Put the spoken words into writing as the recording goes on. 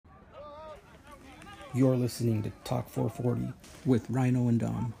You're listening to Talk 440 with Rhino and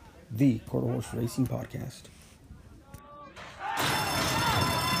Dom, the quarter horse racing podcast.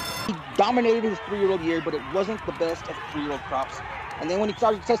 He dominated his 3-year-old year, but it wasn't the best of 3-year-old crops. And then when he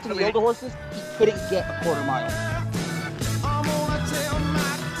started testing the older horses, he couldn't get a quarter mile.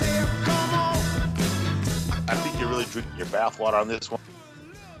 I think you're really drinking your bathwater on this one.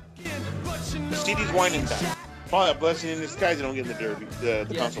 CD's winding down. Probably a blessing in disguise they don't get in the Derby, the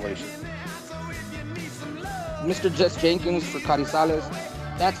consolation. Mr. Jess Jenkins for Carizales.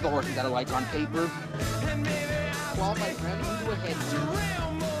 That's the horse that I like on paper. Qualified ran into a head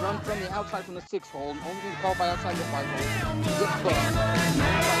run from the outside from the 6th hole, and only can qualify outside the 5 hole.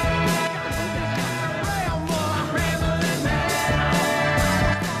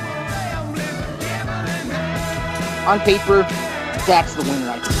 On paper, that's the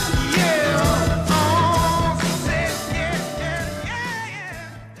winner, I think.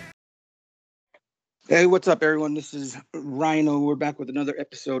 Hey, what's up, everyone? This is Rhino. We're back with another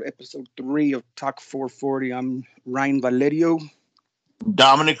episode 3 of Talk 440. I'm Ryan Valerio.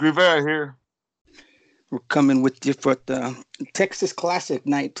 Dominic Rivera here. We're coming with you for the Texas Classic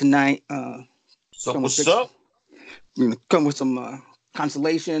night tonight. What's up? We're going to come with some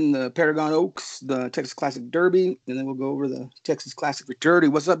consolation, the Paragon Oaks, the Texas Classic Derby, and then we'll go over the Texas Classic Futurity.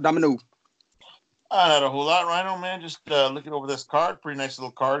 What's up, Domino? Not a whole lot, Rhino, man. Just looking over this card. Pretty nice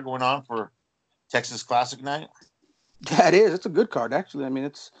little card going on for Texas Classic night. Yeah, it is. It's a good card, actually. I mean,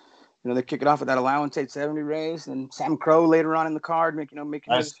 it's, they kick it off with that Allowance 870 race, and Sam Crow later on in the card making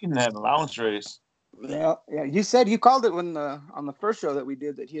I've seen that allowance race. Yeah. You called it when on the first show that we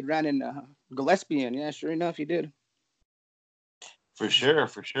did that he had ran in Gillespie, and yeah, sure enough, he did. For sure.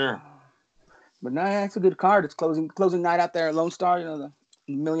 But no, yeah, it's a good card. It's closing night out there at Lone Star. The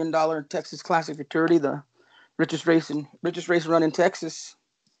 $1 million Texas Classic Futurity, the richest race run in Texas.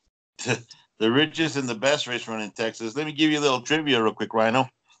 The richest and the best race run in Texas. Let me give you a little trivia real quick, Rhino.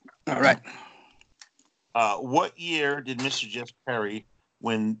 All right. What year did Mr. Jess Perry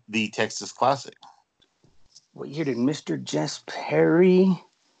win the Texas Classic? What year did Mr. Jess Perry?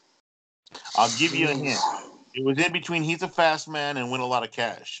 I'll give you a hint. It was in between He's a Fast Man and Win a Lot of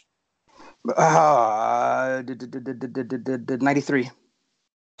Cash. 93.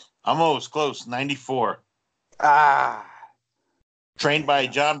 Almost close. 94. Trained by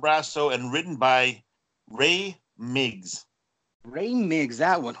John Brasso and written by Ray Miggs. Ray Miggs,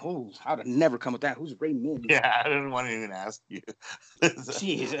 that one. Oh, I'd have never come with that. Who's Ray Miggs? Yeah, I didn't want to even ask you.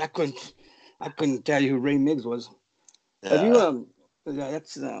 Jeez, I couldn't tell you who Ray Miggs was. Yeah. Have you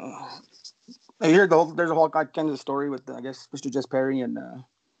that's I hear there's a whole kind of story with I guess Mr. Jess Perry and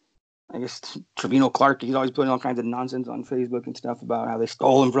I guess Trevino Clark. He's always putting all kinds of nonsense on Facebook and stuff about how they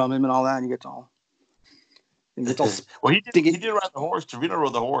stole him from him and all that, and he gets all well, he did ride the horse. Trevino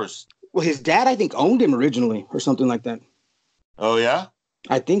rode the horse. Well, his dad, I think, owned him originally or something like that. Oh, yeah?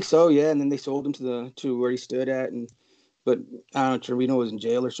 I think so, yeah. And then they sold him to where he stood at. But I don't know, Trevino was in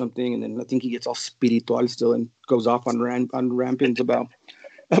jail or something. And then I think he gets all spiritual still and goes off on rampings about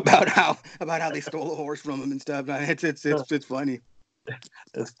how they stole a horse from him and stuff. It's funny.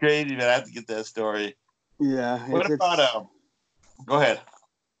 That's crazy, man. I have to get that story. Yeah. What about go ahead.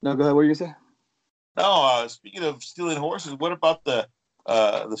 No, go ahead. What were you gonna say? No, speaking of stealing horses, what about the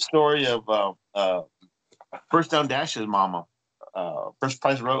story of First Down Dash's mama, First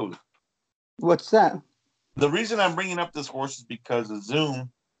Price Rose? What's that? The reason I'm bringing up this horse is because of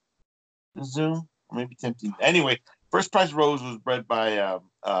Zoom, or maybe tempting. Anyway, First Price Rose was bred by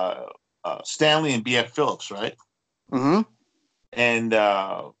Stanley and B.F. Phillips, right? Mm-hmm. And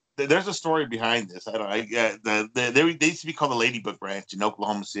there's a story behind this. They used to be called the Ladybug Ranch in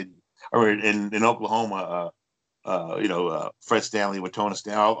Oklahoma City. Or in Oklahoma, Fred Stanley, Watona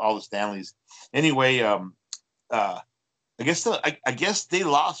Stanley, all the Stanleys. Anyway, I guess they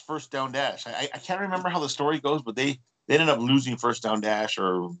lost First Down Dash. I can't remember how the story goes, but they ended up losing First Down Dash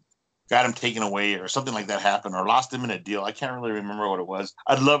or got him taken away or something like that happened or lost him in a deal. I can't really remember what it was.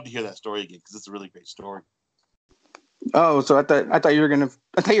 I'd love to hear that story again because it's a really great story. Oh, so I thought you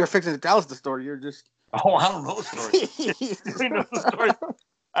were fixing to tell us the story. You're just. Oh, I don't know the story. I know the story.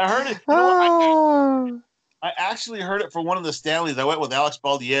 I heard it. I actually heard it from one of the Stanleys. I went with Alex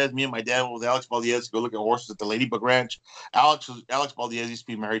Baldiez. Me and my dad went with Alex Baldiez to go look at horses at the Ladybug Ranch. Alex Baldiez used to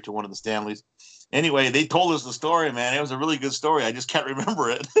be married to one of the Stanleys. Anyway, they told us the story, man. It was a really good story. I just can't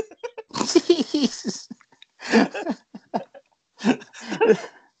remember it.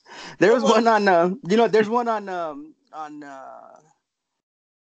 There was one on, there's one on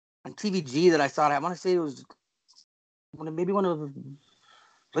TVG that I saw. I want to say it was maybe one of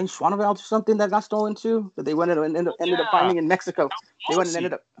Glenn Schwaneveld or something that got stolen too, that they ended up finding in Mexico. They went and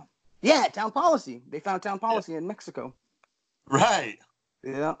ended up. Yeah, Town Policy. They found Town Policy in Mexico. Right.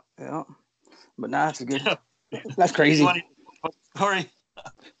 Yeah. But nah, that's a good. That's crazy. Funny story.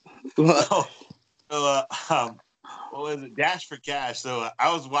 So, what was it? Dash for Cash. So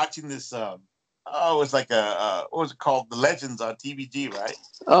I was watching this. It was like what was it called? The Legends on TVG, right?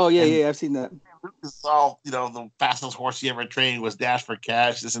 Oh yeah, And I've seen that. Lucas all, the fastest horse he ever trained was Dash for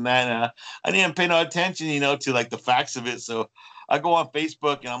Cash, this and that. And I didn't pay no attention, to like the facts of it. So I go on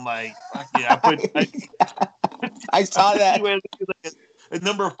Facebook and I'm like, fuck yeah, I saw that. Like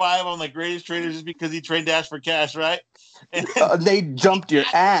number 5 on the greatest trainers just because he trained Dash for Cash, right? And they jumped your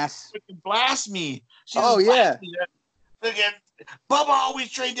ass. Blast me. Oh yeah. Look at Bubba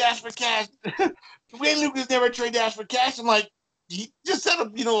always trained Dash for Cash. Wayne Lucas never trained Dash for Cash. I'm like, he just said a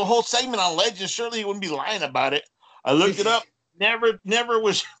whole segment on Legends. Surely he wouldn't be lying about it. I looked it up. Never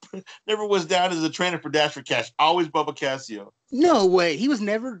was down as a trainer for Dash for Cash. Always Bubba Cassio. No way. He was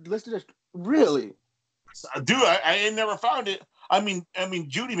never listed as really. Dude, I never found it. I mean,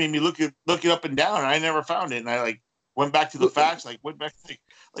 Judy made me look it up and down, and I never found it. And I went back to the facts, like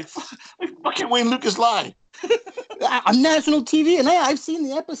fucking Wayne Lucas lied. On national TV, and I've seen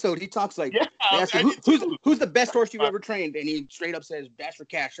the episode. He talks like, who's the best horse you've ever trained? And he straight up says, Dash for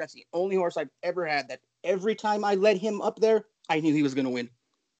Cash. That's the only horse I've ever had that every time I led him up there, I knew he was going to win.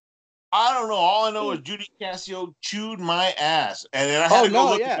 I don't know. All I know is Judy Cassio chewed my ass, and then I had to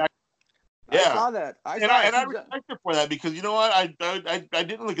go look at that. Yeah, I saw that. I respect her for that because you know what? I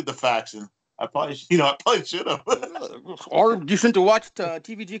didn't look at the facts, and I probably should have. Or you shouldn't have watched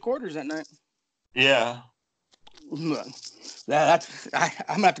TVG quarters that night. Yeah. I'm gonna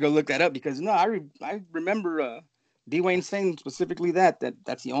have to go look that up because no, I remember D. Wayne saying specifically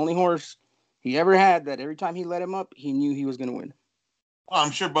that's the only horse he ever had that every time he let him up, he knew he was gonna win. Well,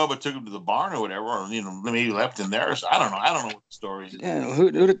 I'm sure Bubba took him to the barn or whatever, or maybe left him there. So I don't know. I don't know what the story is. Yeah,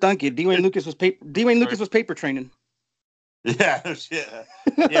 who'd have thunk it? D. Wayne Lucas was paper training. Yeah,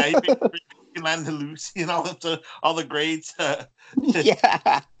 yeah. He landed loose, all the grades.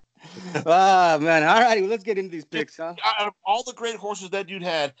 Yeah. Oh man! All righty, well, let's get into these picks, huh? Out of all the great horses that dude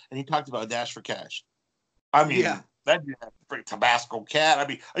had, and he talked about Dash for Cash. I mean, that dude had a Tabasco Cat. I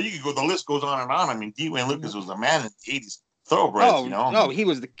mean, you could go. The list goes on and on. I mean, D. Wayne Lucas was a man in the '80s. Thoroughbreds, No, he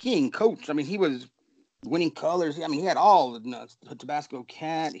was the king coach. I mean, he was winning colors. I mean, he had all the Tabasco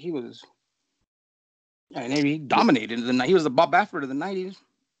Cat. He was, and he dominated. He was the Bob Baffert of the '90s.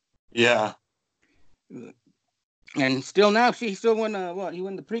 Yeah. And still now, he still won. He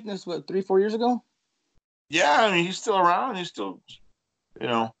won the Preakness 3-4 years ago. Yeah, I mean, he's still around. He's still,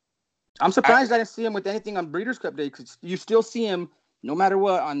 I'm surprised I didn't see him with anything on Breeders' Cup Day because you still see him. No matter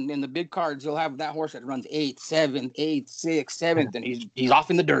what, in the big cards, you'll have that horse that runs 8th, 7th, 8th, 6th, 7th, and he's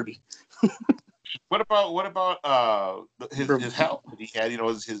off in the Derby. What about his help that he had?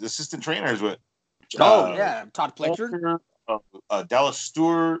 His assistant trainers with. Todd Pletcher, Dallas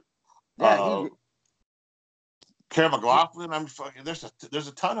Stewart, Kara McLaughlin. I'm fucking. There's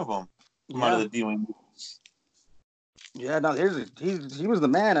a ton of them out of the D-Wing. Yeah, no, he was the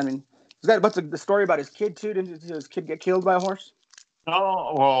man. I mean, what's the story about his kid too? Didn't his kid get killed by a horse?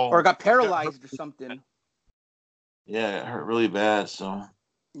 Oh, well, or got paralyzed or something. Yeah, it hurt really bad. So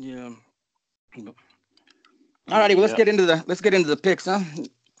yeah. All righty, well, let's get into the picks, huh? You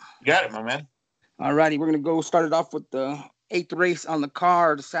got it, my man. All righty, we're gonna go start it off with the 8th race on the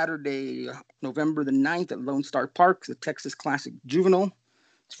card, Saturday, November the 9th at Lone Star Park, the Texas Classic Juvenile.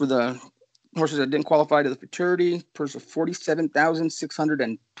 It's for the horses that didn't qualify to the futurity. Purse of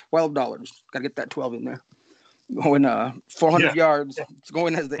 $47,612. Gotta get that 12 in there. Going 400 yards. It's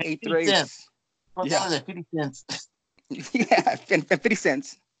going as the 8th race. Cents. Yeah, 50 cents. Yeah, 50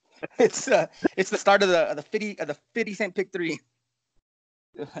 cents. It's the start of the 50 cent pick 3.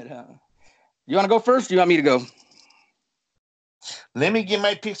 But, you want to go first? Or you want me to go? Let me get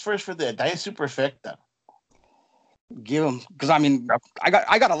my picks first for the Die Superfecta. Give them, because I mean, I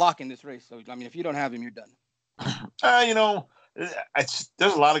got a lock in this race. So I mean, if you don't have him, you're done.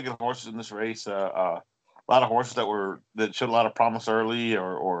 There's a lot of good horses in this race. A lot of horses that showed a lot of promise early,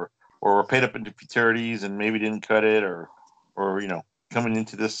 or were paid up into futurities and maybe didn't cut it, or coming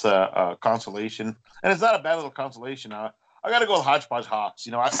into this consolation. And it's not a bad little consolation. I got to go with Hodgepodge Hawks.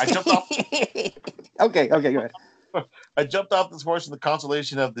 I jumped off. Okay, go ahead. I jumped off this horse in the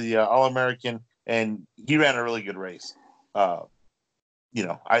consolation of the All-American, and he ran a really good race. I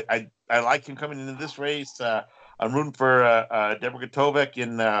like him coming into this race. I'm rooting for Deborah Gotovec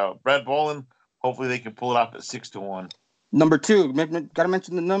and Brad Bolin. Hopefully they can pull it off at 6-1. Number 2. Got to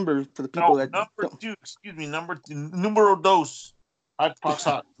mention the number for the people that. Number 2. Excuse me. Numero dos. Hodgepodge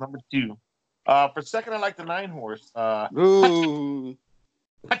Hawks. Number 2. For second, I like the 9 horse. Ooh.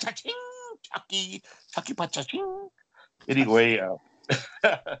 Pachaching, Chucky Pachaching. Anyway, it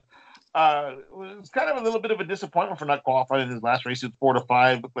was kind of a little bit of a disappointment for not qualifying in his last race. It's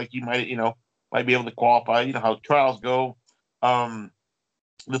 4-5. Looked like he might be able to qualify. You know how trials go.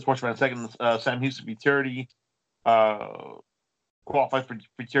 This horse ran second. Sam Houston Futurity qualified for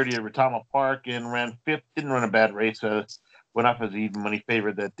Futurity at Retama Park and ran fifth. Didn't run a bad race. Went off as even money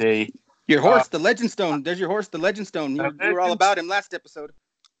favorite that day. Your horse, the Legend Stone. There's your horse, the Legend Stone. You were all about him last episode.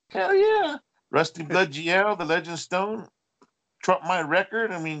 Hell yeah. Rusty Blood GL, the Legend Stone. Trumped my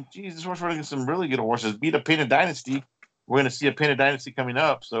record. I mean, geez, this horse running some really good horses. Beat a Painted Dynasty. We're going to see a Painted Dynasty coming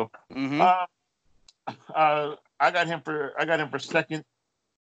up. So, I got him for second.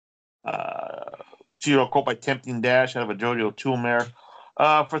 Two-year-old colt by Tempting Dash out of a Jody O'Toole mare.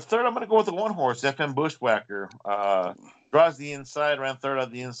 For third, I'm going to go with the one horse, FM Bushwhacker. Draws the inside, ran third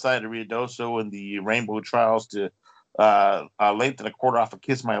on the inside of Ruidoso in the Rainbow Trials to length and a quarter off of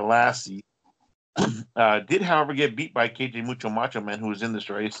Kiss My Lassie. Did, however, get beat by KJ Mucho Macho Man, who was in this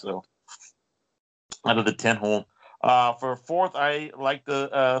race. So, out of the 10 hole. For fourth, I like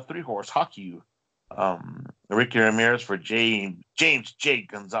the 3-horse, Hawk-U. Ricky Ramirez for James J.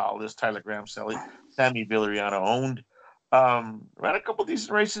 Gonzalez, Tyler Graham, Sammy Villariano owned. Ran a couple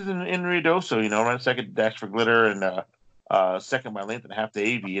decent races in Ruidoso, ran second Dash for Glitter and second by length and a half to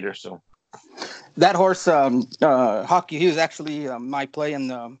Aviator. So that horse, Hawk-U, he was actually my play in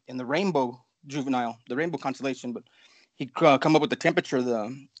the Rainbow Juvenile, the Rainbow Constellation, but he come up with the temperature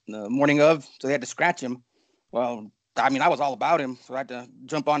the morning of, so they had to scratch him. Well, I mean, I was all about him, so I had to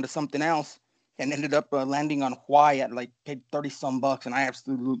jump onto something else and ended up landing on Hawaii at paid $30-some, and I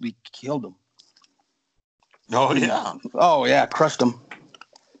absolutely killed him. Oh yeah. Oh yeah, crushed him.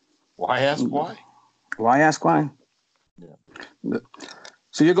 Why ask why? Why ask why? Yeah.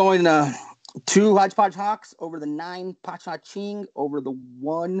 So you're going 2 Hodgepodge Hawks over the 9 Pacha Ching over the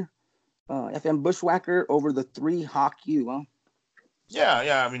 1 FM Bushwhacker over the 3 Hawk-U, huh?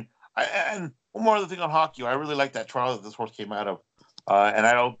 Yeah. I mean, and one more other thing on Hawk-U, I really like that trial that this horse came out of, and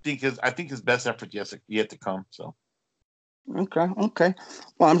I think his best effort yet to come. So. Okay.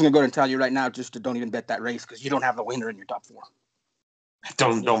 Well, I'm just gonna go ahead and tell you right now, just to don't even bet that race because you don't have the winner in your top 4.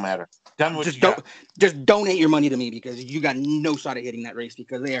 Don't matter. Just donate your money to me because you got no shot at hitting that race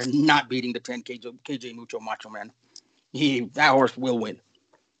because they are not beating the 10 KJ Mucho Macho Man. That horse will win.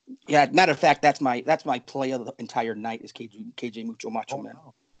 Yeah, matter of fact, that's my play of the entire night is KJ Mucho Macho Man.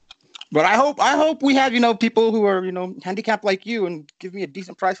 No. But I hope we have people who are handicapped like you and give me a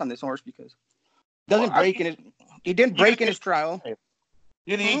decent price on this horse because he didn't break in his trial.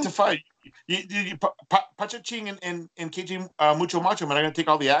 You need 8-5. Pachaching and KJ Mucho Macho Man are going to take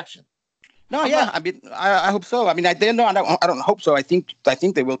all the action. No, I mean, I hope so. I mean, I don't hope so. I think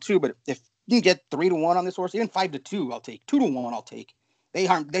they will too. But if you can get 3-1 on this horse, even 5-2, I'll take 2-1. I'll take.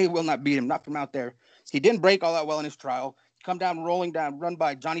 They will not beat him. Not from out there. He didn't break all that well in his trial. Come down, rolling down, run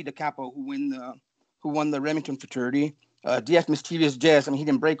by Johnny DeCapo, who won the Remington Futurity. DF Mischievous Jazz. I mean, he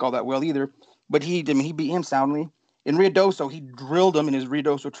didn't break all that well either, but he beat him soundly. In Ruidoso, he drilled him in his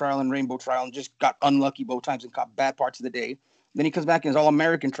Ruidoso trial and Rainbow trial and just got unlucky both times and caught bad parts of the day. Then he comes back in his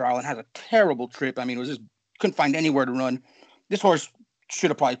All-American trial and has a terrible trip. I mean, it was just couldn't find anywhere to run. This horse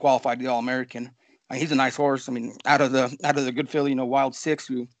should have probably qualified to the All-American. I mean, he's a nice horse. I mean, out of the good filly, Wild 6,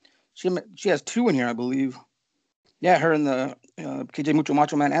 who she has 2 in here, I believe. Yeah, her and the KJ Mucho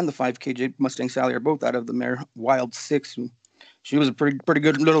Macho Man and the 5 KJ Mustang Sally are both out of the mare Wild 6. She was a pretty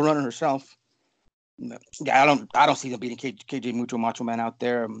good little runner herself. Yeah, I don't see them beating KJ Mucho Macho Man out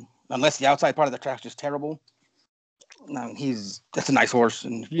there unless the outside part of the track's just terrible. No, that's a nice horse,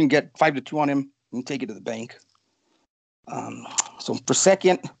 and if you can get 5-2 on him, you can take it to the bank. So for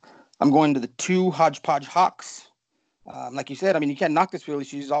second, I'm going to the 2 Hodgepodge Hawks. Like you said, I mean, you can't knock this filly.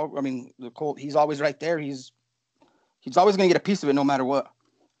 The colt. He's always right there. He's always going to get a piece of it, no matter what.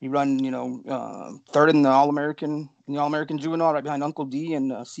 He run, third in the All-American Juvenile, right behind Uncle D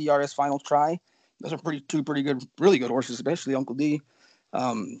and CRS Final Try. Those are two pretty good, really good horses, especially Uncle D.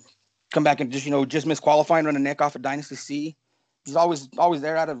 Come back and just miss qualifying, run a neck off of Dynasty C. He's always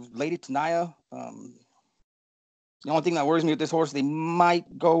there out of Lady Tenaya. The only thing that worries me with this horse, they might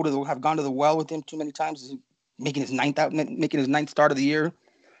have gone to the well with him too many times, is making his ninth start of the year.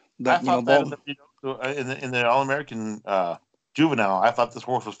 But, I thought that in the All-American Juvenile, I thought this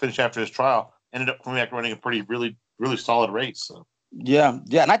horse was finished after his trial. Ended up coming back running a really, really solid race. So. Yeah,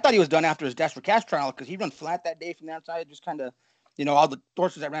 and I thought he was done after his Dash for Cash trial because he run flat that day from the outside, just kind of, all the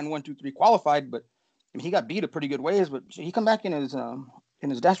horses that ran 1, 2, 3 qualified, but I mean, he got beat a pretty good ways. But he come back in his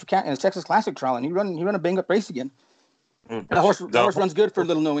Dash for Cash in his Texas Classic trial, and he run a bang up race again. That horse runs good for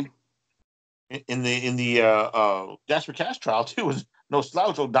little Noe. In the Dash for Cash trial too was no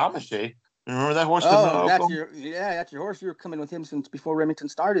slouch, O'Domache. Remember that horse? Oh, that's your horse. You were coming with him since before Remington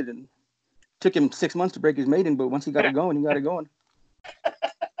started, and took him 6 months to break his maiden. But once he got it going, he got it going.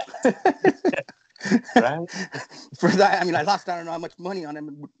 Right? For that, I mean, I lost I don't know how much money on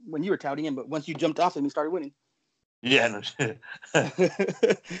him when you were touting him, but once you jumped off him, he started winning. Yeah, no shit.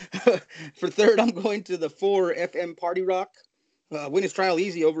 For third, I'm going to the 4 FM Party Rock. Win his trial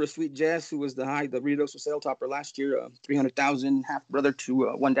easy over a Sweet Jazz, who was the Ruidoso sale topper last year. 300,000, half brother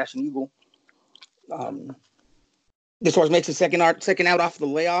to One Dashing Eagle. This horse makes his second out off the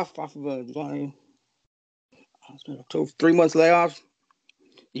layoff, off of a 3 months layoff.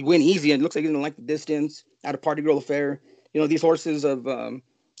 He win easy, and it looks like he didn't like the distance. Out of Party Girl Affair. You know, these horses of the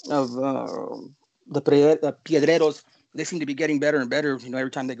Piedreros, they seem to be getting better and better. You know, every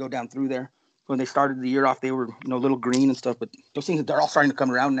time they go down through there. When they started the year off, they were a little green and stuff, but those things they're all starting to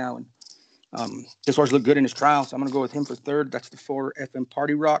come around now. And this horse looked good in his trial, so I'm going to go with him for third. That's the 4 FM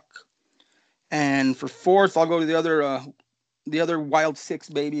Party Rock. And for fourth, I'll go to the other Wild 6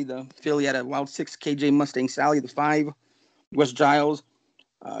 baby, the filly at a Wild 6 KJ Mustang Sally, the 5 West Giles.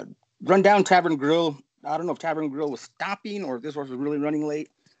 Run down Tavern Grill. I don't know if Tavern Grill was stopping or if this horse was really running late,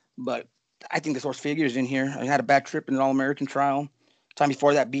 but I think this horse figures in here. I had a bad trip in an All-American trial. Time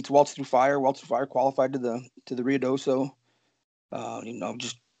before that beats Waltz Through Fire. Waltz Through Fire qualified to the Ruidoso.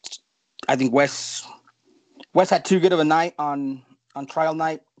 I think Wes had too good of a night on trial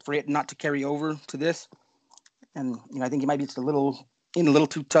night for it not to carry over to this, and I think he might be just a little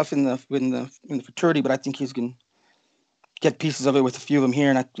too tough in the futurity, but I think he's gonna get pieces of it with a few of them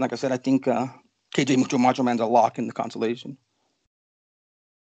here. And like I said, I think KJ Mucho Macho Man's a lock in the consolation.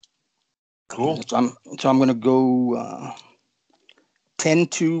 Cool. So I'm gonna go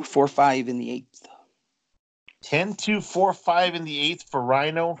 10-2-4-5 in the 8th. 10-2-4-5 in the 8th for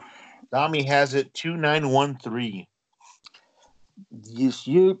Rhino. Dami has it 2-9-1-3. Yes,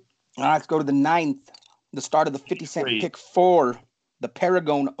 you. All right, let's go to the 9th. The start of the 50 cent pick 4, the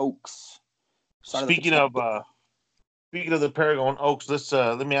Paragon Oaks. Speaking of the Paragon Oaks,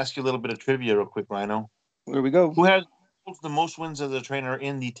 let me ask you a little bit of trivia real quick, Rhino. Here we go. Who has the most wins as a trainer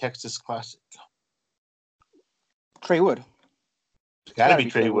in the Texas Classic? Trey Wood. It's got to be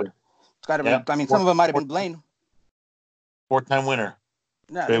Trey Wood. It's got to be. I mean, some of them might have been Blaine. 4-time winner.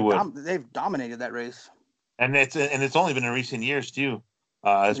 Yeah, they've dominated that race. And it's only been in recent years too.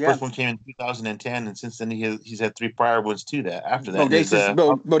 His first one came in 2010, and since then he's had 3 prior ones to that. After that,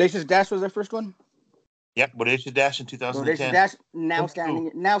 Bodacious Dash was their first one. Yep, Bodacious Dash in 2010. Bodacious Dash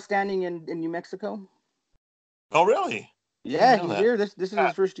now standing in New Mexico. Oh, really? Yeah, he's here. This is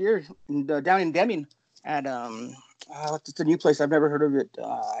his first year down in Deming at it's a new place. I've never heard of it.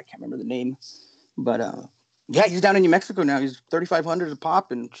 I can't remember the name, but yeah, he's down in New Mexico now. He's 3,500 a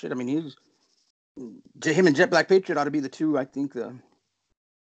pop and shit. I mean, him and Jet Black Patriot ought to be the two. I think the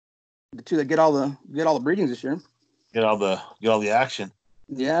two that get all the breedings this year. Get all the action.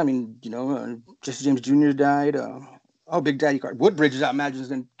 Yeah, I mean, Jesse James Jr. died. Big Daddy Card Woodbridge, I imagine, is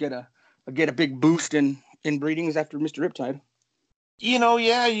going to get a big boost in breedings after Mr. Riptide.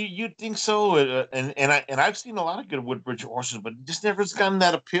 Yeah, you'd think so, and I've seen a lot of good Woodbridge horses, but just never has gotten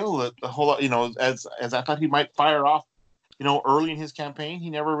that appeal that the whole lot. As I thought he might fire off, early in his campaign, he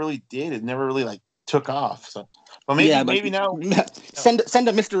never really did. It never really took off. So, but maybe now send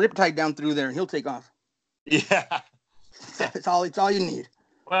a Mr. Riptide down through there, and he'll take off. Yeah, it's all you need.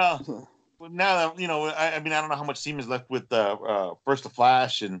 Well, now that I don't know how much steam is left with First the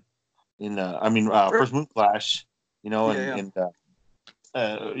Flash and First Moon Flash,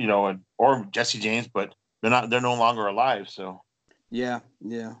 or Jesse James, but they're no longer alive. So yeah.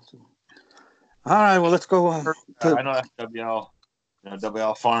 So, all right, well, let's go. I know that's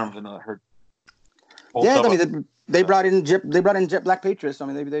WL Farms. I know that hurt. Yeah, I mean they brought in Jet Black Patriots. I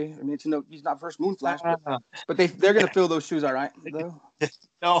mean, he's not First Moon Flash, but they're gonna fill those shoes, all right. Though.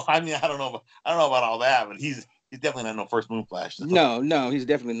 No, I mean I don't know about all that, but he's definitely not no First Moon Flash. No, he's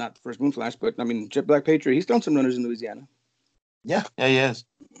definitely not the First Moon Flash. But I mean, Jet Black Patriot, he's thrown some runners in Louisiana. Yeah, he is.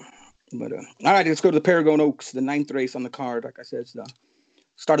 But all right, let's go to the Paragon Oaks, the 9th race on the card. Like I said, it's the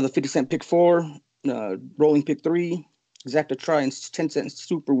start of the 50 cent pick 4, rolling pick 3, exacta try, and 10 cent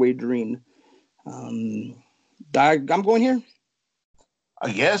super wagering. I'm going here.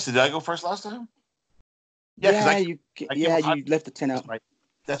 I guess. Did I go first last time? Yeah, you left the 10 out.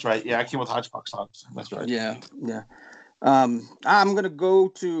 That's right. Yeah, I came with Hodgepodge Socks. That's right. Yeah. I'm gonna go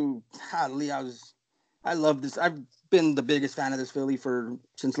to Lee. I love this. I've been the biggest fan of this filly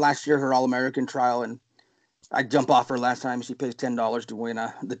since last year, her All-American trial, and I jump off her last time. She pays $10 to win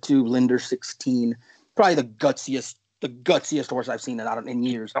the 2 Linder 16. Probably the gutsiest horse I've seen in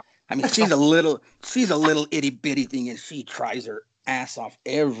years. I mean, she's a little itty bitty thing, and she tries her ass off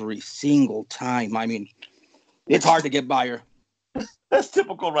every single time. I mean, it's hard to get by her. That's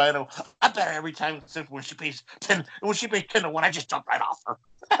typical Rhino. I bet her every time except when she pays 10 to 1, I just jump right off her.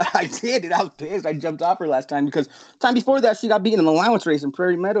 I did, and I was pissed. I jumped off her last time because time before that she got beaten in an allowance race in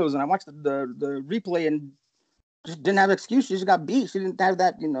Prairie Meadows, and I watched the replay and just didn't have an excuse. She just got beat. She didn't have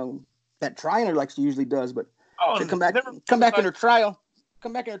that, that try in her like she usually does. But she come back in her trial,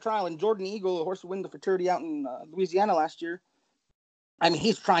 and Jordan Eagle, the horse who won the Futurity out in Louisiana last year. I mean,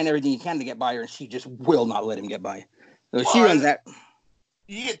 he's trying everything he can to get by her, and she just will not let him get by. So she runs that.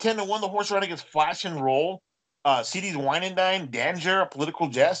 You get 10-1. The horse running against Flash and Roll, CD's Wine and Dine, Danger, Political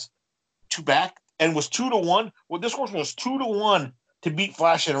Jest, 2 back, and was 2-1. Well, this horse was 2-1 to beat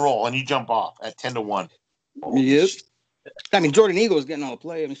Flash and Roll, and you jump off at 10-1. Yep. I mean, Jordan Eagle is getting all the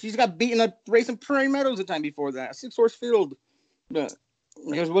play. I mean, she's got beaten a race in Prairie Meadows the time before that. 6-horse field. It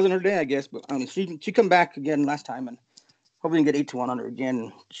wasn't her day, I guess. But I mean, she come back again last time, and hopefully can get 8-1 on her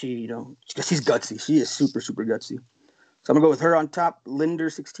again. She's gutsy. She is super, super gutsy. So I'm going to go with her on top,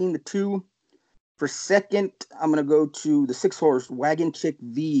 Linder 16 to 2. For second, I'm going to go to the 6-horse Wagon Chick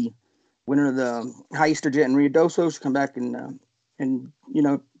V, winner of the High Easter Jet in Rio Doso. She come back and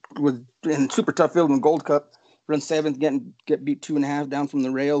with in super tough field in Gold Cup, run 7th, get beat 2.5 down from the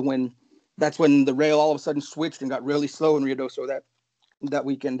rail. That's when the rail all of a sudden switched and got really slow in Rio Doso that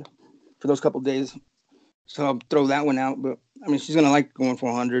weekend for those couple of days. So I'll throw that one out. But I mean, she's going to like going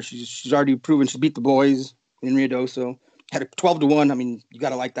 400. She's already proven she beat the boys in Rio Doso. Had a 12-1. I mean, you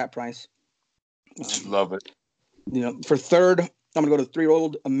got to like that price. Love it. For third, I'm going to go to the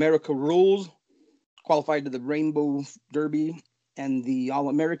 3-year-old America Rules, qualified to the Rainbow Derby and the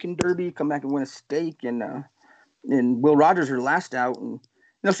All-American Derby, come back and win a stake. And Will Rogers, her last out. And,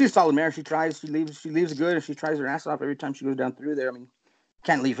 she's a solid mare. She tries, she leaves good, and she tries her ass off every time she goes down through there. I mean,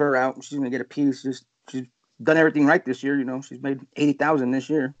 can't leave her out. She's going to get a piece. She's done everything right this year. She's made $80,000 this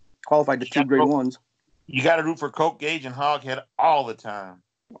year, qualified to 2 grade 1s. You got to root for Coke Gauge and Hoghead all the time.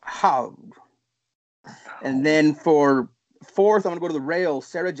 Hog. And then for fourth, I'm going to go to the rail,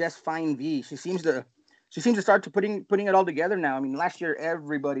 Sarah Jess Fine V. She seems to start to putting it all together now. I mean, last year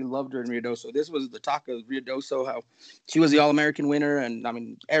everybody loved her in Rio Doso. This was the talk of Rio Doso, how she was the All-American winner, and I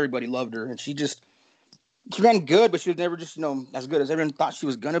mean everybody loved her. And she ran good, but she was never just as good as everyone thought she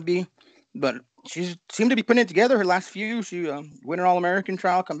was going to be. But she seemed to be putting it together. Her last few, she win her All-American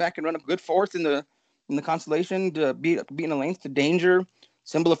trial, come back and run a good fourth in the Constellation to beating a length to Danger.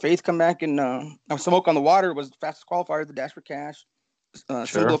 Symbol of Faith come back and Smoke on the Water was the fastest qualifier at the Dash for Cash.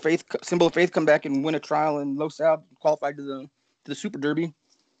 Sure. Symbol of Faith come back and win a trial in Los Al, qualified to the Super Derby.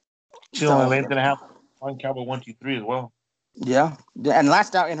 She's only length and a half on Cowboy 1-2-3 as well. Yeah, and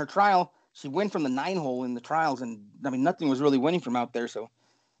last out in her trial, she went from the 9-hole in the trials, and I mean nothing was really winning from out there. So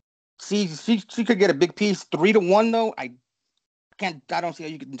she could get a big piece. 3-1 though, I don't see how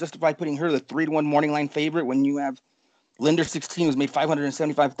you can justify putting her the 3-1 morning line favorite when you have Linder 16 was made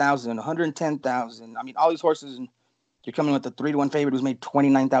 $575,000, $110,000. I mean, all these horses, and you're coming with the 3-1 favorite who's made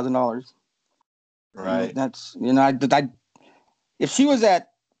 $29,000. Right. That's if she was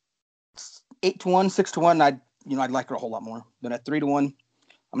at 8-1, 6-1, I'd like her a whole lot more. But at 3-1, I'm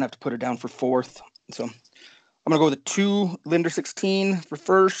gonna have to put her down for fourth. So I'm gonna go with the 2 Linder 16 for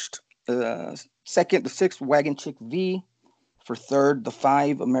first, second the 6 Wagon Chick V. For third, the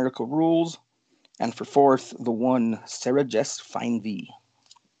 5 America Rules, and for fourth, the 1 Sarah Jess Fine V.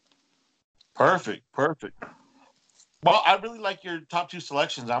 Perfect. Well, I really like your top 2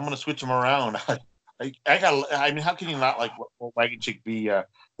 selections. I'm going to switch them around. I mean, how can you not like Wagon Chick V?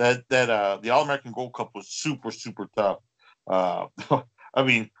 The All-American Gold Cup was super, super tough. I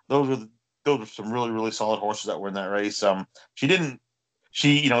mean, those are some really, really solid horses that were in that race. She didn't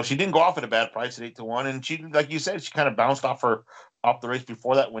go off at a bad price at 8-1, and she, like you said, she kind of bounced off the race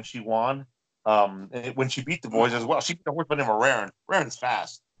before that when she won. When she beat the boys as well, she beat the horse by the name of Rarin. Rarin's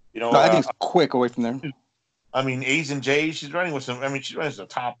fast. I think it's quick away from there. I mean, A's and J's. She's running with some. I mean, she's running some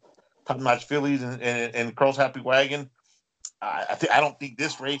top-notch fillies and Curls Happy Wagon. I don't think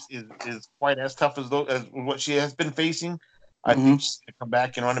this race is quite as tough as what she has been facing. I think she's going to come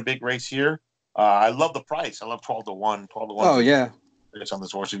back and run a big race here. I love the price. I love 12-1. 12-1. Oh yeah. On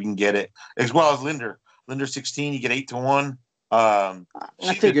this horse if you can get it, as well as Linder 16, you get 8-1. I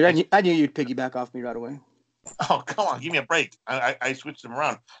figured I knew you'd piggyback off me right away. Oh, come on, give me a break. I switched them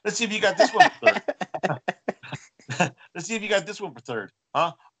around. Let's see if you got this one for third. Let's see if you got this one for third,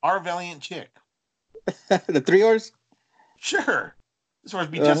 huh? Our Valiant Chick. The 3 horse? Sure. This horse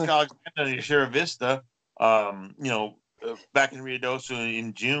beat Jessica Alexander in Sierra Vista. Back in Rio Doso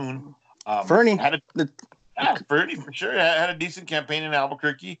in June. Fernie Fernie for sure had a decent campaign in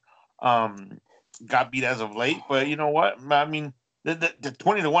Albuquerque. Got beat as of late, but you know what? I mean, the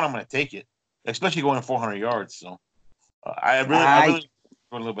 20-1, I'm going to take it, especially going 400 yards. So I really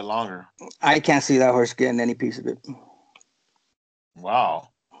for a little bit longer. I can't see that horse getting any piece of it. Wow.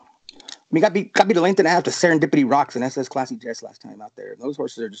 I mean, got be the length and a half to Serendipity Rocks and SS Classy Jets last time out there. Those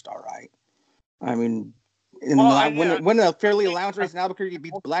horses are just all right. I mean, when a fairly allowance race in Albuquerque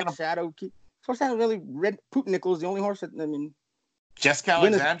beats Black Shadow, horse hasn't really red. Putin the only horse that, I mean, Jessica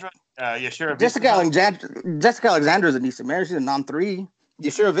Alexandra. Jessica Alexandra is a decent mare. She's a non-3.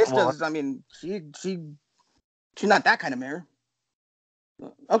 Yashira Vista's, I mean, she's not that kind of mare.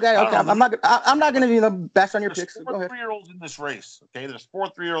 Okay. I'm not gonna bash on your picks. Go ahead. 3-year-olds in this race. Okay, there's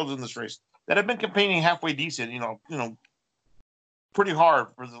 4 3-year-olds in this race that have been competing halfway decent. Pretty hard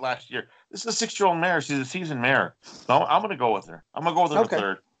for the last year. This is a 6-year-old mare. She's a seasoned mare. So I'm gonna go with her. I'm gonna go with her in the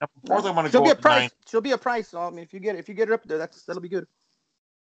third. Fourth, I'm gonna go with 9. She'll be a price. So I mean, if you get her up there, that'll be good.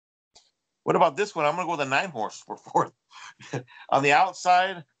 What about this one? I'm gonna go with a 9 horse for fourth. On the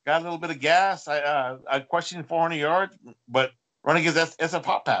outside, got a little bit of gas. I questioned 400 yards, but running against it's a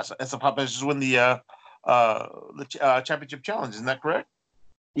pop pass. It's a pop pass just win the championship challenge. Isn't that correct?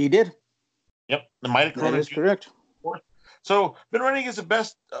 He did. Yep, the Mighty Corona is correct. So been running against the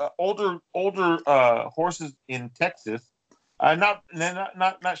best older horses in Texas. Not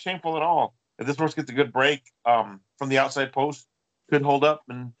shameful at all. If this horse gets a good break from the outside post, could hold up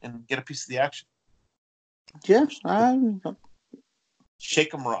and get a piece of the action. Yes,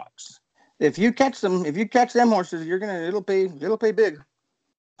 Shake 'em rocks. If you catch them horses, it'll pay big. It'll pay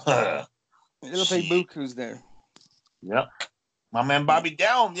buku's there. Yep. My man Bobby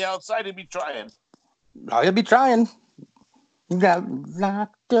down the outside, he'll be trying. Oh, he'll be trying. You got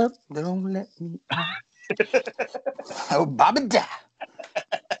locked up, don't let me out. Oh, Bobby down.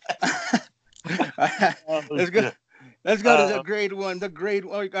 Let's go to the grade one.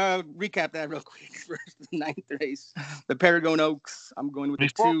 Recap that real quick. First, the 9th race, the Paragon Oaks. I'm going with the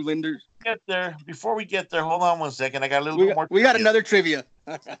 2 Linders. Before we get there, hold on one second. I got a little bit more. We got another trivia.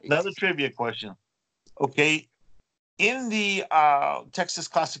 Another trivia question. Okay, in the Texas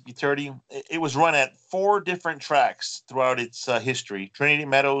Classic Futurity, it was run at 4 different tracks throughout its history: Trinity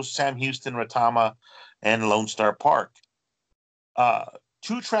Meadows, Sam Houston, Retama, and Lone Star Park.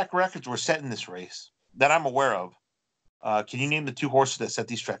 2 track records were set in this race that I'm aware of. Can you name the 2 horses that set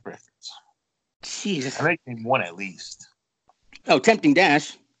these track records? Jesus. I think name one at least. Oh, Tempting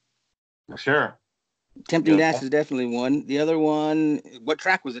Dash. Sure. Tempting Dash is definitely one. The other one, what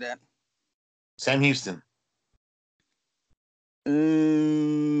track was it at? Sam Houston.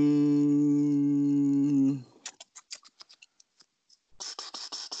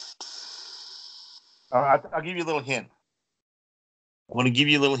 I'll give you a little hint. I want to give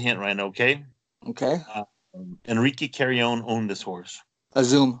you a little hint right now, okay? Okay. Enrique Carrion owned this horse. A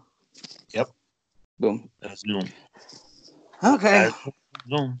Zoom. Yep. Boom. A Zoom. Okay.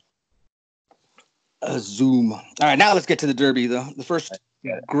 Zoom. A Zoom. All right, now let's get to the Derby, though. The first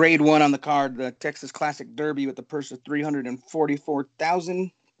grade 1 on the card, the Texas Classic Derby with the purse of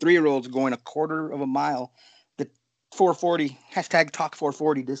 $344,000. 3-year-olds going a quarter of a mile. The 440, hashtag talk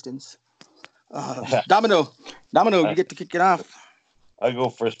 440 distance. Domino, you get to kick it off. I'll go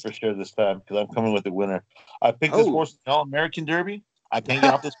first for sure this time because I'm coming with the winner. I picked this horse in the All-American Derby. I can't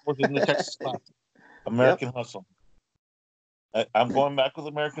get off this horse in the Texas Classic. American Hustle. I'm going back with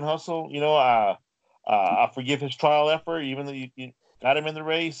American Hustle. I forgive his trial effort, even though you got him in the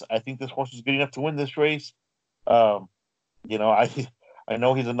race. I think this horse is good enough to win this race. I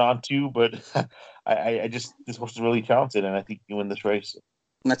know he's a non-2, but I just this horse is really talented, and I think he can win this race.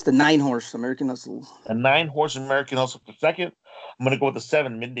 And that's the 9 horse American Hustle. A 9 horse American Hustle for second. I'm going to go with the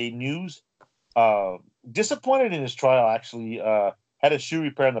 7 Midday News. Disappointed in his trial, actually. Had a shoe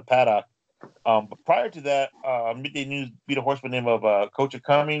repair in the paddock. But prior to that, Midday News beat a horseman named Coach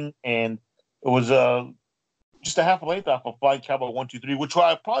Cumming, and it was just a half a length off of Flying Cowboy 123, which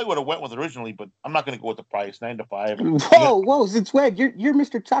I probably would have went with originally, but I'm not going to go with the price, 9-5. Whoa, Swag, you're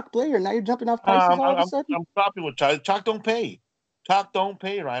Mr. Chalk Blair. Now you're jumping off prices all of a sudden. I'm stopping with Chalk. Chalk don't pay. Chalk don't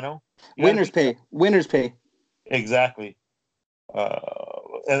pay, Rhino. Winners pay. Exactly.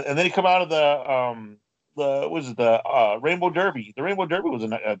 And then he come out of the Rainbow Derby. The Rainbow Derby was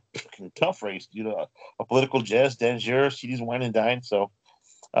a tough race. A political jazz, Danger, CD's Wine and Dine. So,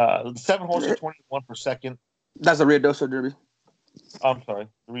 7 horses, 21 per second. That's a Ruidoso Derby. I'm sorry,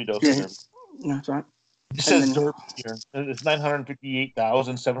 the Ruidoso Derby. No, that's right. It says Derby here. It's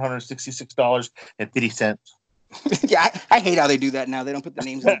 $958,766.50. Yeah, I hate how they do that now. They don't put the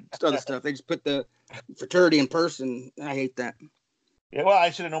names of other stuff. They just put the fraternity in person. I hate that. Yeah, well, I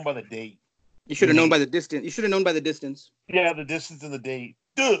should have known by the date. You should have known by the distance. Yeah, the distance and the date.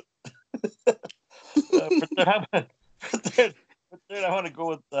 Third, I want to go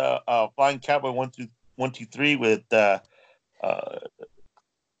with Flying Cowboy 123 with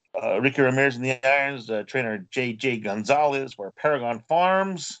Ricky Ramirez in the irons, trainer J.J. Gonzalez, for Paragon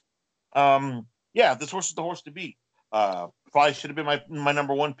Farms. Yeah, this horse is the horse to beat. Probably should have been my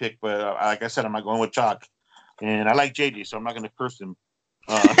number one pick, but like I said, I'm not going with Chalk. And I like JJ, so I'm not going to curse him.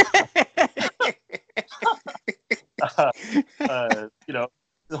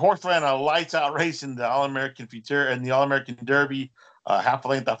 The horse ran a lights out race in the All American Future and the All American Derby, half a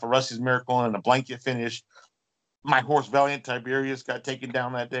length off of Rusty's Miracle and a blanket finish. My horse Valiant Tiberius got taken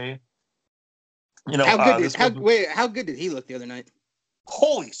down that day. How good did he look the other night?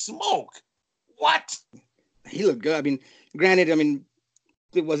 Holy smoke! What? He looked good. I mean, granted,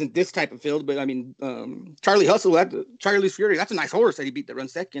 it wasn't this type of field, but Charlie Hustle, Charlie's Fury, that's a nice horse that he beat that run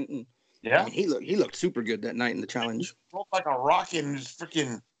second. And yeah, he looked super good that night in the challenge. He looked like a rock and just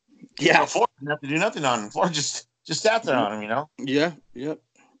freaking Floor didn't have to do nothing on him. Floor just sat there on him, Yeah. Yep.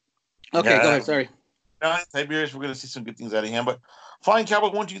 Okay, go ahead. Sorry. Tiberius, we're going to see some good things out of him. But Flying Cowboy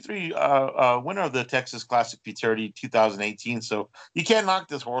 123, winner of the Texas Classic Futurity 2018. So you can't knock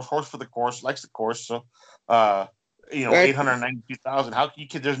this horse. Horse for the course, likes the course. So, 892,000. How can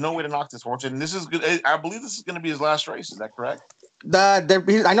you? There's no way to knock this horse. And this is good. I believe this is going to be his last race. Is that correct?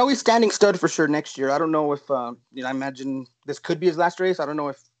 I know he's standing stud for sure next year. I don't know if I imagine this could be his last race. I don't know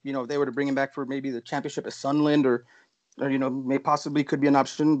if if they were to bring him back for maybe the championship at Sunland or may possibly could be an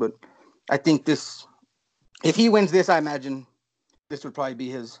option. But I think this. If he wins this, I imagine this would probably be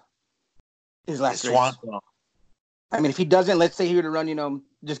his last race. I mean, if he doesn't, let's say he were to run,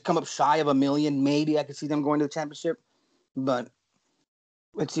 just come up shy of $1 million, maybe I could see them going to the championship. But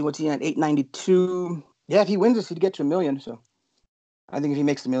let's see, what's he at? 892. Yeah, if he wins this, he'd get to $1 million. So I think if he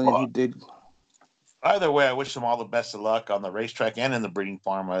makes $1 million, he did. Either way, I wish him all the best of luck on the racetrack and in the breeding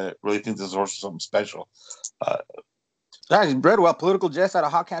farm. I really think this horse is something special. He's bred well. Political Jess out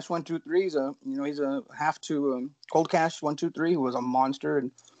of Hot Cash 123. He's a half to Cold Cash 123, who was a monster,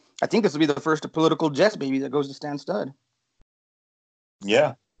 and I think this will be the first Political Jess baby that goes to stand stud.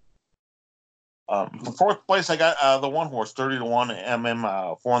 Yeah. For fourth place, I got the one horse,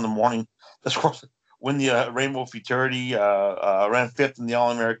 30-1 4 in the morning. This horse win the Rainbow Futurity, ran fifth in the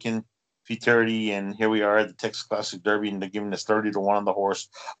All American Futurity, and here we are at the Texas Classic Derby, and they're giving us 30-1 on the horse.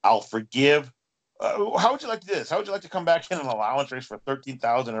 I'll forgive. How would you like this? How would you like to come back in an allowance race for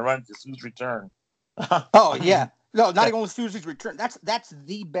 13,000 and run to Sue's Return? Oh yeah, no, not even with Susie's Return. That's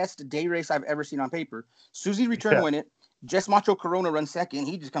the best day race I've ever seen on paper. Susie's Return win it. Jess Macho Corona run second.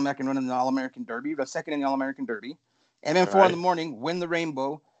 He just come back and run in the All American Derby. Run second in the All American Derby. MM4 in the morning. Win the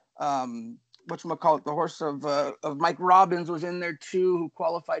Rainbow. Whatchamacallit, the horse of Mike Robbins was in there too, who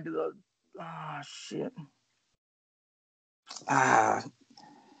qualified to the.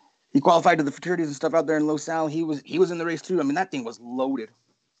 He qualified to the fraternities and stuff out there in Los Al. He was in the race too. I mean, that thing was loaded.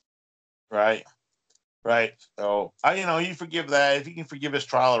 Right. So you forgive that. If you can forgive his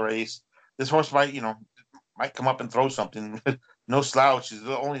trial race, this horse might come up and throw something. No slouch. He's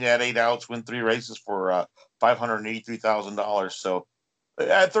only had 8 outs, win 3 races for $583,000. So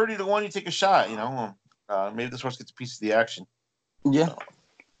at 30-1, you take a shot. Maybe this horse gets a piece of the action. Yeah.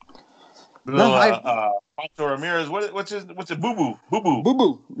 So. Pancho Ramirez, what's it? Boo Boo.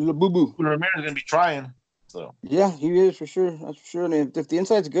 Ramirez is gonna be trying. So yeah, he is for sure. That's for sure. And if the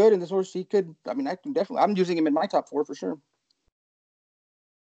inside's good, and this horse, he could. I mean, I can definitely. I'm using him in my top 4 for sure.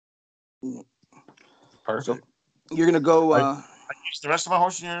 Perfect. So you're gonna go. I use the rest of my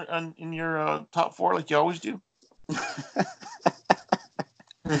horse in your top 4 like you always do.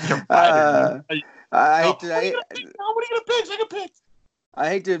 I hate to. What are you gonna pick? I can pick. I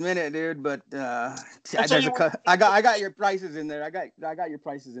hate to admit it, dude, but I got your prices in there. I got your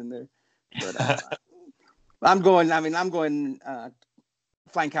prices in there. But I'm going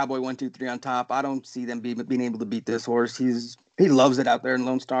Flying Cowboy 123 on top. I don't see them being able to beat this horse. He loves it out there in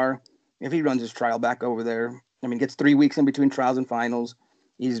Lone Star. If he runs his trial back over there, gets 3 weeks in between trials and finals.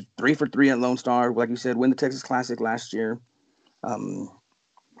 He's 3 for 3 at Lone Star. Like you said, win the Texas Classic last year.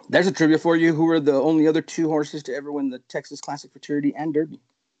 There's a trivia for you. Who are the only other 2 horses to ever win the Texas Classic Futurity and Derby?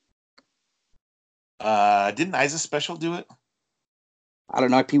 Didn't Isa Special do it? I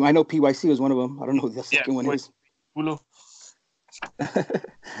don't know. I know PYC was one of them. I don't know who the second one is. Hulu.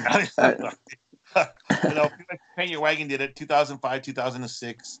 Paint Your Wagon did it 2005,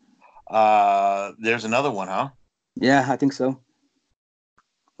 2006. There's another one, huh? Yeah, I think so.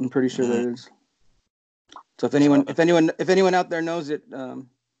 I'm pretty sure there is. So if anyone out there knows it,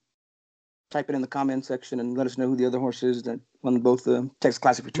 type it in the comment section and let us know who the other horse is that won both the Texas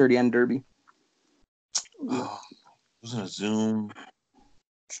Classic Futurity and Derby. Who's in a Zoom?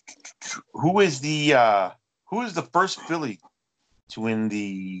 Who is the first filly to win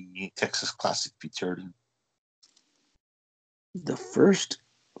the Texas Classic Futurity? The first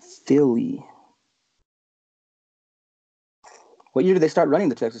filly. What year did they start running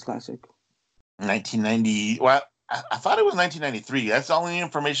the Texas Classic? 1990. Well, I thought it was 1993. That's the only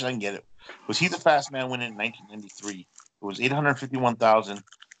information I can get. It was he the fast man winning in 1993. It was 851,000.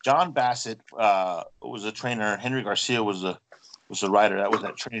 John Bassett was a trainer. Henry Garcia was a rider. That was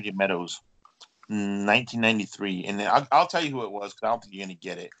at Trinity Meadows, 1993. And I'll tell you who it was because I don't think you're gonna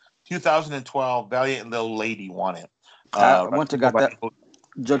get it. 2012, Valiant Little Lady won it. I went to got that.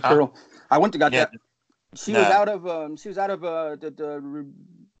 Judd Curl. I went to got that. She was out of the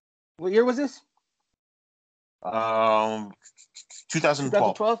what year was this?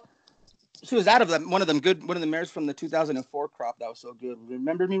 2012. She was out of one of the mares from the 2004 crop that was so good.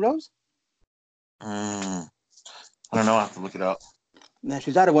 Remember me, Rose? I don't know. I have to look it up. Nah,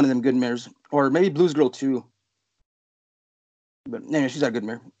 she's out of one of them good mares, or maybe Blues Girl 2. But anyway, she's a good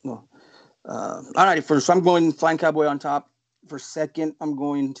mare. Well, all righty, first, so I'm going Flying Cowboy on top. For second, I'm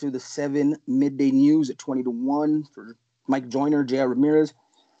going to the 7 Midday News at 20-1 for Mike Joyner, J.R. Ramirez.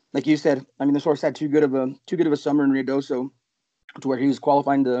 Like you said, I mean, this horse had too good of a summer in Ruidoso, to where he was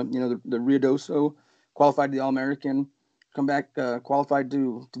qualifying the Ruidoso, qualified to the All-American, come back qualified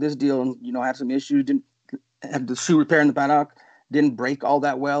to this deal, and had some issues. Didn't have the shoe repair in the paddock, didn't break all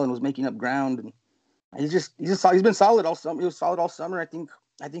that well, and was making up ground. And he's been solid all summer. He was solid all summer. I think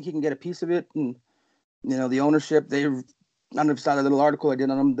he can get a piece of it. And the ownership, I don't know if you saw that little article I did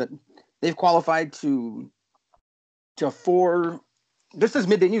on them, that they've qualified to 4. This is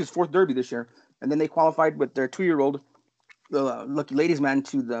Midday News, 4th Derby this year, and then they qualified with their 2-year-old, the Lucky Ladies man,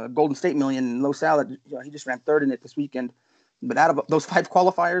 to the Golden State Million in Los Al. He just ran 3rd in it this weekend. But out of those 5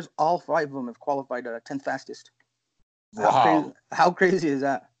 qualifiers, all 5 of them have qualified 10th fastest. Wow! How crazy is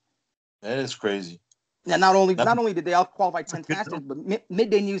that? That is crazy. Yeah, not only did they all qualify 10th fastest, but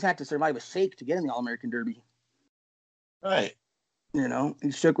Midday News had to survive a shake to get in the All-American Derby. Right.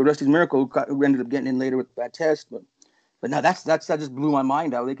 He shook with Rusty's Miracle, who ended up getting in later with that test, but no, that just blew my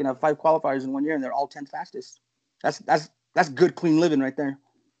mind out. They can have 5 qualifiers in 1 year and they're all 10th fastest. That's good, clean living right there.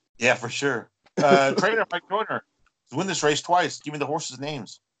 Yeah, for sure. Trainer Mike Joyner to win this race twice. Give me the horses'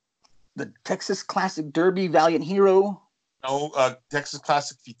 names. The Texas Classic Derby, Valiant Hero. No, Texas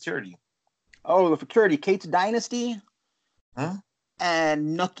Classic Futurity. Oh, the Futurity, Kate's Dynasty. Huh?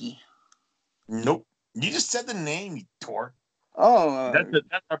 And Nookie. Nope. You just said the name, you tore. Oh, that's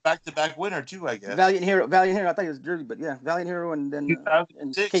our back-to-back winner too, I guess. Valiant Hero. I thought it was Jersey, but yeah, Valiant Hero, and then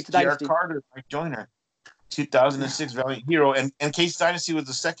 2006, Kate's J.R. Dynasty. Carter, Mike Joyner. 2006 Valiant Hero, and Kate's Dynasty was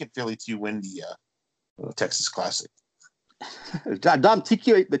the second filly to win the Texas Classic. Dom, the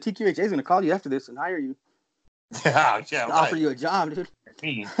TQHA is going to call you after this and hire you. Yeah, right. Offer you a job, dude.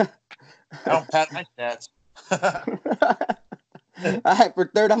 Me. I don't pat my stats. All right,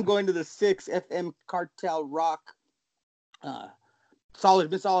 for third, I'm going to the 6 FM Cartel Rock. Solid,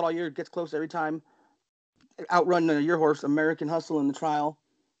 been solid all year. Gets close every time. Outrun your horse, American Hustle, in the trial.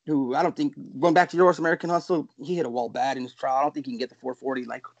 Who I don't think, going back to your horse, American Hustle, he hit a wall bad in his trial. I don't think he can get the 440.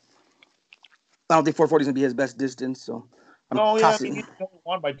 I don't think 440 is gonna be his best distance. So he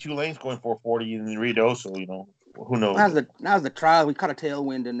won by 2 lanes going 440 in the Rideau. So who knows? Now's the trial. We caught a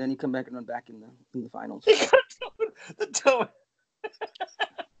tailwind, and then he come back and run back in the finals. The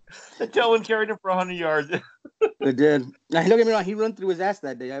tailwind carried him for 100 yards. It did. Now, don't get me wrong. He run through his ass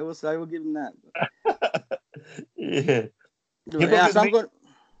that day. I will give him that. Yeah.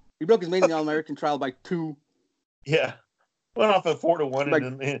 He broke his main in the All-American trial by 2. Yeah. Went off at 4-1. Like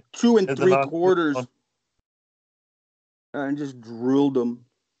and then, 2 3/4. And just drilled him.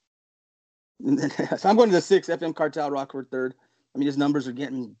 So I'm going to the 6 FM Cartel Rock for third. I mean, his numbers are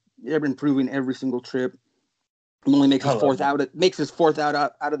they're improving every single trip. He only makes his fourth out. It makes his fourth out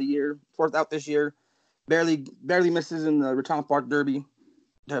of the year. Fourth out this year. Barely misses in the Retama Park Derby.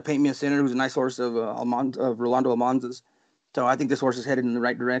 Paint Me a Sinner, who's a nice horse of Rolando Almanza's. So I think this horse is headed in the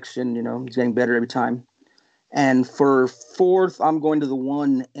right direction. He's getting better every time. And for fourth, I'm going to the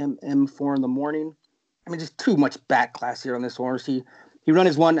 1 MM4 in the morning. I mean, just too much back class here on this horse. He run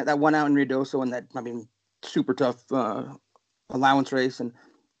his that one out in Ruidoso and that, super tough allowance race. And,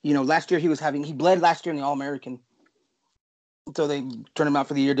 last year he bled last year in the All-American. So they turned him out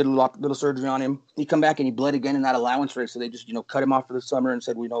for the year, did a little surgery on him. He come back and he bled again in that allowance race. So they just, cut him off for the summer and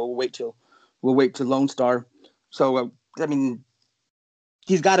said, we'll wait till Lone Star. So,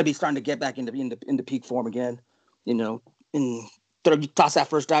 he's got to be starting to get back into peak form again. And toss that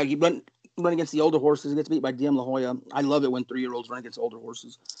first out. You run against the older horses. He gets beat by DM La Jolla. I love it when 3-year-olds run against older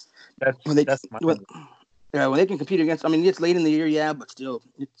horses. When they can compete against. It's late in the year, yeah, but still,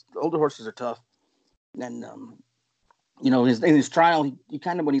 older horses are tough. And in his trial, he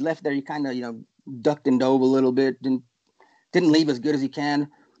kind of, when he left there, he kind of, ducked and dove a little bit, didn't leave as good as he can.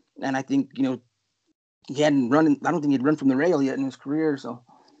 And I think, he hadn't run. I don't think he'd run from the rail yet in his career. So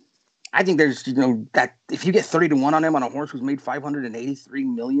I think there's, that if you get 30-1 on him on a horse who's made 583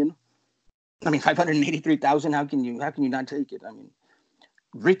 million, 583,000, how can you not take it? I mean,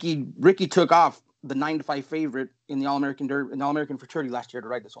 Ricky took off the 9-5 favorite in the All-American Derby, in the All-American Fraternity last year to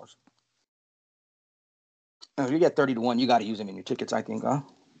ride this horse. If you get 30-1, you got to use him in your tickets, I think, huh?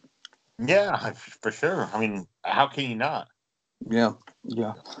 Yeah, for sure. I mean, how can you not? Yeah.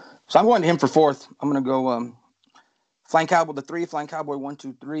 So I'm going to him for fourth. I'm going to go Flying Cowboy the 3, Flying Cowboy 1,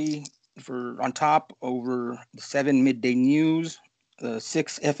 2, 3 for on top over the 7 Midday News, the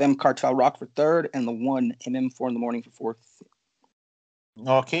 6 FM Cartel Rock for third, and the 1 MM4 in the morning for fourth.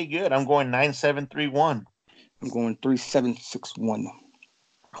 Okay, good. I'm going 9-7-3-1. I'm going 3-7-6-1.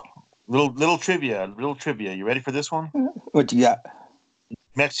 Little trivia. You ready for this one? What you got?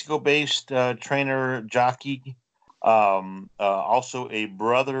 Mexico-based trainer jockey, also a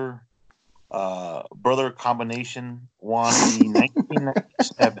brother combination, won the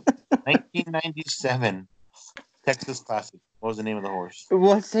 1997 Texas Classic. What was the name of the horse?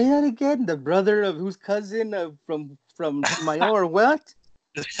 What? Say that again. The brother of whose cousin from Mayo or what?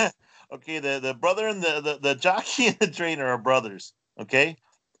 Okay, the brother and the jockey and the trainer are brothers. Okay,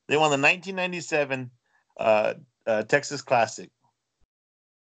 they won the 1997 Texas Classic.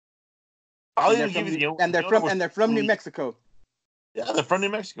 And they're from New Mexico. Yeah, they're from New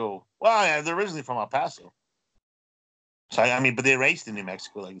Mexico. Well, yeah, they're originally from El Paso. So but they raced in New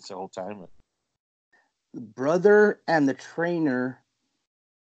Mexico like this the whole time. The brother and the trainer.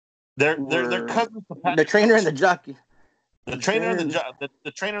 They're cousins. The trainer and the jockey. The trainer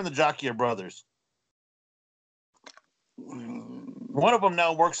and the jockey are brothers. One of them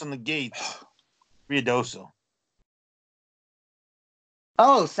now works on the gates. Ruidoso.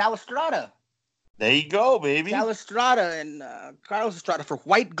 Oh, Sal Estrada. There you go, baby. Sal Estrada and Carlos Estrada for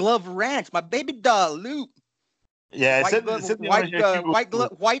White Glove Ranch. My baby doll, Luke. Yeah, White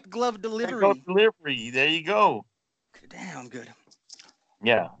glove delivery. There you go. Damn good.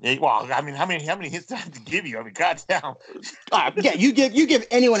 Yeah. Well, I mean, how many hints do I have to give you? I mean, goddamn. Yeah, you give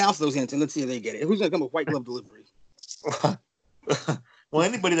anyone else those hints and let's see if they get it. Who's gonna come with white glove delivery? Well,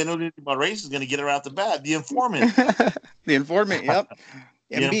 anybody that knows anything about race is gonna get her out the bat. The informant. The informant. Yep.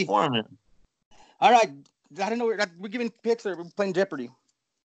 The informant. All right. I don't know. We're giving picks or we're playing Jeopardy.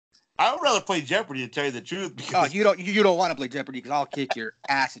 I would rather play Jeopardy, to tell you the truth. Because you don't want to play Jeopardy because I'll kick your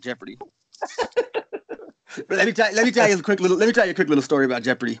ass at Jeopardy. But let me tell you a quick little story about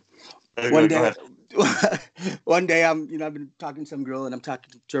Jeopardy. One day I've been talking to some girl and I'm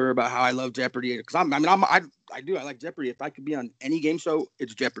talking to her about how I love Jeopardy because I like Jeopardy. If I could be on any game show,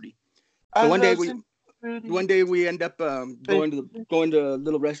 it's Jeopardy. So one day we end up going to a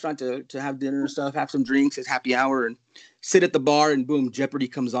little restaurant to have dinner and stuff, have some drinks, it's happy hour, and sit at the bar, and boom, Jeopardy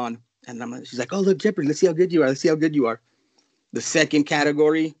comes on, and she's like, "Oh, look, Jeopardy! Let's see how good you are. The second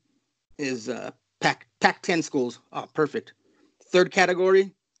category is Pac-10 schools. Oh, perfect. Third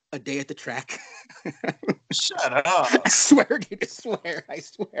category, a day at the track. Shut up! I swear, dude. I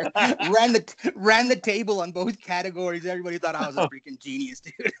swear. ran the table on both categories. Everybody thought I was a freaking genius,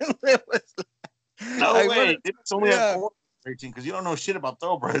 dude. It was. No way. It's only a 13 because you don't know shit about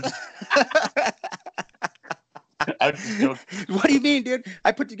thoroughbreds. I'm just joking. What do you mean, dude?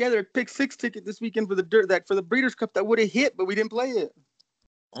 I put together a pick 6 ticket this weekend for the Breeders' Cup that would have hit, but we didn't play it.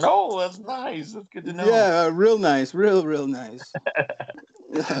 Oh, that's nice. That's good to know. Yeah, real nice. Real nice.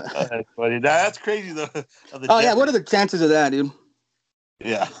 That's funny. That's crazy though. Yeah. What are the chances of that, dude?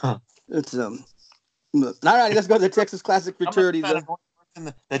 Yeah. It's all right. Let's go to the Texas Classic Futurity.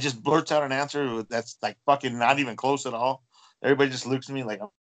 That just blurts out an answer that's like fucking not even close at all. Everybody just looks at me like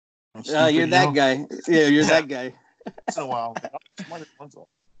I'm stupid, you're that guy. Yeah, you're that guy. Once in a while.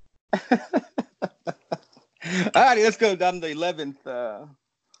 All right, let's go down to the 11th.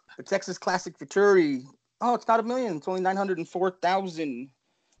 The Texas Classic Futurity. Oh, it's not $1 million. It's only 904,000.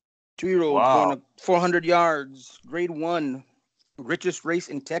 2-year-old going 400 yards. Grade 1. Richest race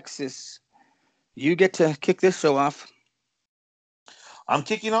in Texas. You get to kick this show off. I'm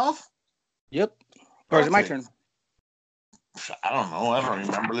kicking off? Yep. Or is it my turn? I don't know. I don't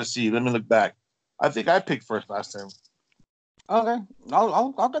remember. Let's see. Let me look back. I think I picked first last time. Okay.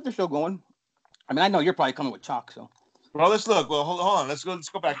 I'll get the show going. I mean, I know you're probably coming with chalk, so. Well, let's look. Well, hold on. Let's go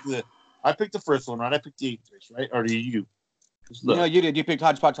back to I picked the first one, right? I picked the 8th race, right? Or did you? No, you did. You picked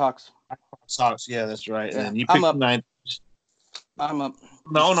Hodgepodge Hawks. Hawks, yeah, that's right. Yeah. And you picked the 9th. I'm up.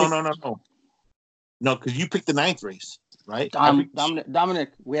 No. No, because you picked the 9th race, right? I picked-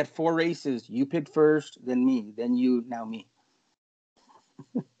 Dominic, we had 4 races. You picked first, then me, then you, now me.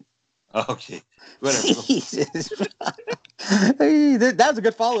 Okay, whatever. Jesus. Hey, that was a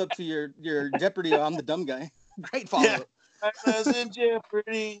good follow up to your Jeopardy. I'm the dumb guy. Great follow up. I was in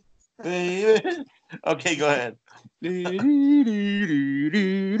Jeopardy, baby. Okay, go ahead.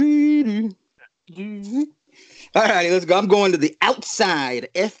 All right, let's go. I'm going to the outside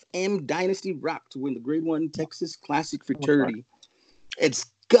FM Dynasty Rock to win the Grade 1 Texas Classic Futurity. It's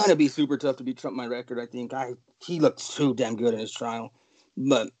gonna be super tough to beat Trump my record. I think he looked too damn good in his trial,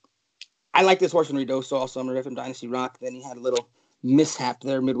 but I like this horse in Redoso all summer. FM Dynasty Rock. Then he had a little mishap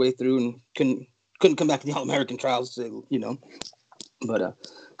there midway through and couldn't come back to the All American trials. But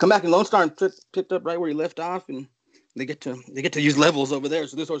come back in Lone Star and picked up right where he left off, and they get to use levels over there.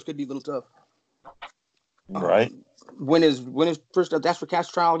 So this horse could be a little tough. Right. Win his first Dash for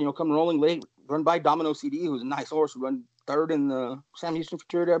Cash trial, come rolling late, run by Domino CD, who's a nice horse, run 3rd in the Sam Houston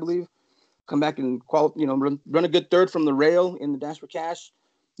Futurity, I believe. Come back and run a good 3rd from the rail in the Dash for Cash.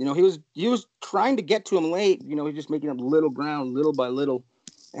 He was trying to get to him late. He's just making up little ground, little by little,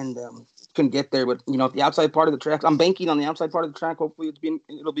 and couldn't get there. But at the outside part of the track, I'm banking on the outside part of the track. Hopefully,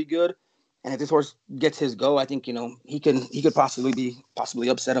 it'll be good. And if this horse gets his go, I think he could possibly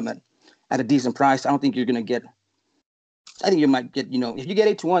upset him at a decent price. I don't think you're gonna get. I think you might get. If you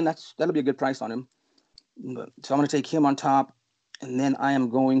get 8-1, that'll be a good price on him. So I'm gonna take him on top, and then I am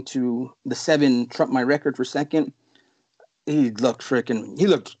going to the 7 Trump my record for second. He looked really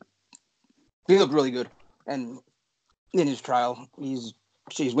good, and in his trial, he's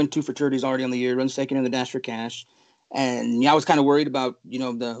won 2 futurities already on the year, runs second in the Dash for Cash, and I was kind of worried about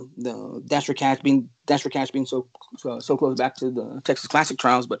the Dash for Cash being so close back to the Texas Classic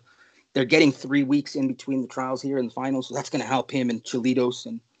trials, but they're getting 3 weeks in between the trials here and the finals, so that's going to help him and Chilitos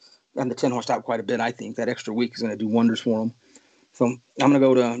and the 10 horse out quite a bit. I think that extra week is going to do wonders for him. So I'm going to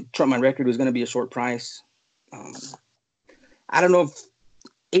go to Trump my record, who's going to be a short price. I don't know if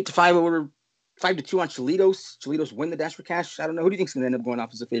 8-5 or 5-2 on Chilitos. Chilitos win the Dash for Cash. I don't know. Who do you think is going to end up going off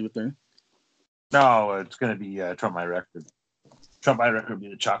as a favorite there? No, it's going to be Trump my record. Trump my record will be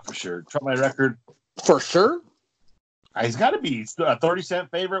the chalk for sure. Trump my record for sure. He's got to be a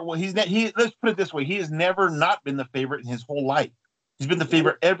 30-cent favorite. Well, let's put it this way: he has never not been the favorite in his whole life. He's been the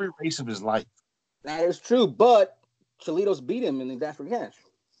favorite every race of his life. That is true, but Chilitos beat him in the Dash for Cash.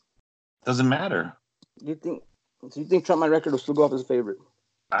 Doesn't matter. You think Trump my record will still go off as a favorite?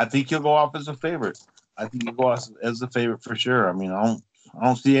 I think he'll go off as a favorite. I think he'll go off as a favorite for sure. I mean, I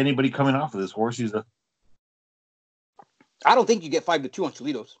don't see anybody coming off of this horse. I don't think you get 5-2 on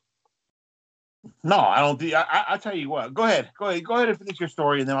Chilitos. No, I don't think. I'll tell you what. Go ahead and finish your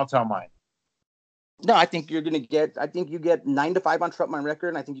story, and then I'll tell mine. No, I think you're gonna get. I think you get 9-5 on Trump my record,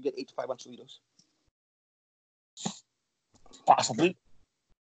 and I think you get 8-5 on Chilitos. Possibly.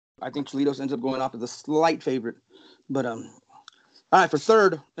 I think Chilitos ends up going off as a slight favorite, but all right, for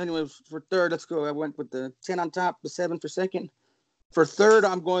third. Anyways, for third, let's go. I went with the 10 on top, the 7 for second. For third,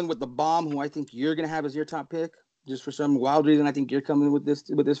 I'm going with the Bomb, who I think you're gonna have as your top pick, just for some wild reason. I think you're coming with this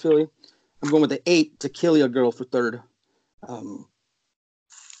filly. I'm going with the 8 Tequila Girl for third.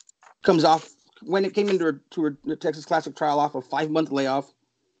 Comes off when it came into her Texas Classic trial off a 5-month layoff,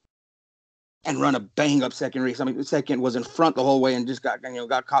 and run a bang up second race. I mean, the second was in front the whole way and just got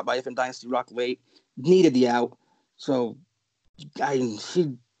caught by FM Dynasty Rock late. Needed the out, so I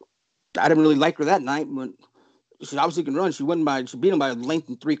didn't really like her that night, but she obviously can run. She beat him by a length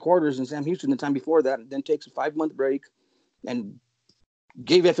and 3/4 in Sam Houston the time before that, and then takes a 5-month break and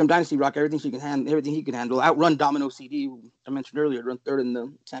gave FM Dynasty Rock everything he could handle. Outrun Domino CD, who I mentioned earlier, run 3rd in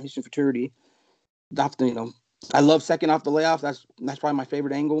the Sam Houston Futurity. I love second off the layoff. That's probably my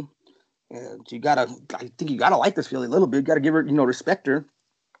favorite angle. I think you gotta like this filly a little bit. You gotta give her, respect her.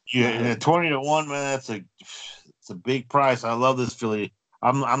 Yeah, 20-1, man. It's a big price. I love this filly.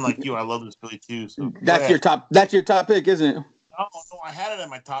 I'm like you. I love this filly too. So that's your top pick, isn't it? No, I had it at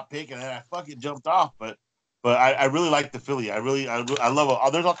my top pick, and then I fucking jumped off. But I really like the filly. I love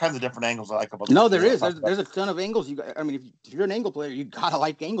it. There's all kinds of different angles I like about. No, there is. There's a ton of angles. If you're an angle player, you gotta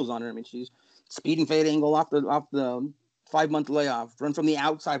like angles on her. I mean, she's speed and fade angle off the 5-month layoff. Run from the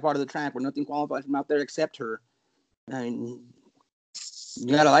outside part of the track where nothing qualifies from out there except her. I mean,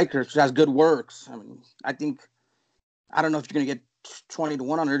 you gotta like her. She has good works. I mean, I don't know if you're gonna get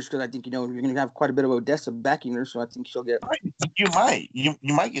 20-1 on her just because I think you're gonna have quite a bit of Odessa backing her, so I think she'll get. You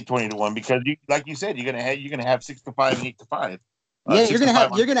might get 20-1 because like you said, you're gonna have 6-5 and 8-5. Yeah, you're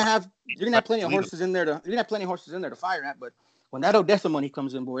gonna have plenty of horses in there to fire at, but when that Odessa money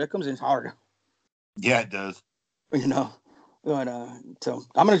comes in, boy, it comes in hard. Yeah, it does. But so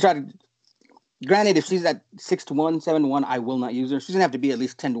I'm gonna try to Granted, if she's at 6-1, 7-1, I will not use her. She's gonna have to be at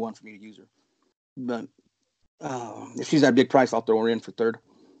least 10-1 for me to use her. But if she's at a big price, I'll throw her in for third.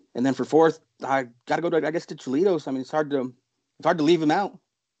 And then for fourth, I gotta go to, I guess, to Cholitos. I mean, it's hard to leave him out.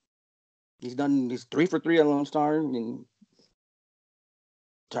 He's 3 for 3 on Lone Star. I mean,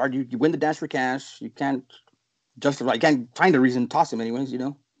 it's hard. You win the Dash for Cash. You can't justify. You can't find a reason to toss him, anyways. You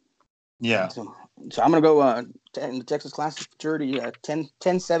know. Yeah. So I'm gonna go in the Texas Classic Futurity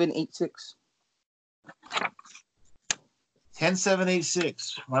 10-7-8-6.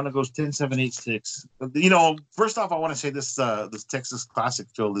 10-7-8-6. Rhino goes 10-7-8-6. You know, first off, I want to say this Texas Classic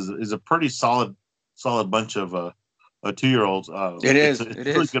field is a pretty solid bunch of 2-year-olds. It is. It's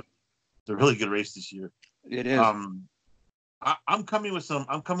really good. It's a really good race this year. It is. I'm coming with some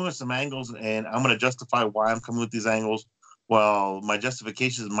angles, and I'm going to justify why I'm coming with these angles. Well, my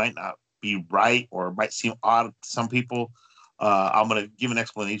justifications might not be right or might seem odd to some people. I'm going to give an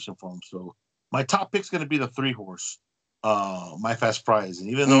explanation for them. So my top pick's going to be the 3-horse, My Fast Prize. And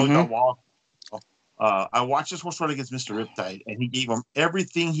even though he got walked, I watched this horse run against Mr. Riptide, and he gave him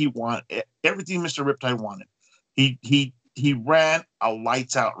everything he wanted, everything Mr. Riptide wanted. He ran a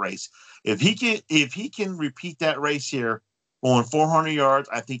lights out race. If he can repeat that race here, going 400 yards,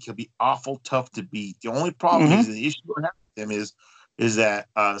 I think he'll be awful tough to beat. The only problem is the issue I have with him is that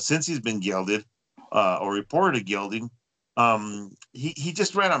since he's been gelded or reported gelding, he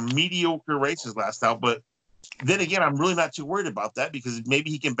just ran a mediocre races last out. But then again, I'm really not too worried about that because maybe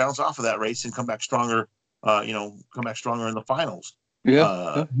he can bounce off of that race and come back stronger. Come back stronger in the finals.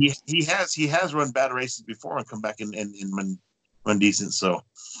 Yeah. He has run bad races before and come back and run decent. So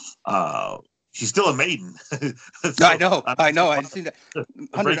he's still a maiden. So, I know. I've seen that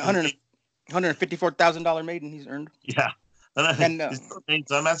 $154,000 maiden he's earned. Yeah. So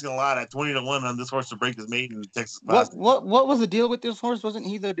I'm asking a lot at 20-1 on this horse to break his maiden in the Texas Classic. What was the deal with this horse? Wasn't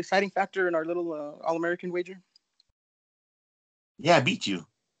he the deciding factor in our little All-American wager? Yeah, I beat you.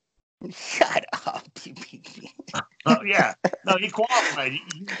 Shut up. You beat me. Yeah. No, he qualified.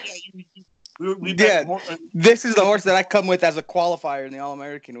 This is the horse that I come with as a qualifier in the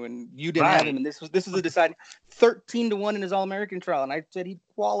All-American when you didn't have him, and this was the deciding 13-1 in his All-American trial, and I said he'd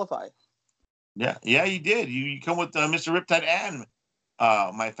qualify. Yeah, you did. You come with Mr. Riptide and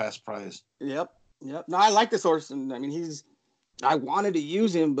My Fast Prize. Yep. No, I like this horse, and I mean I wanted to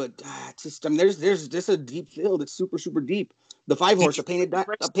use him, but there's just a deep field. It's super super deep. The 5-horse, a painted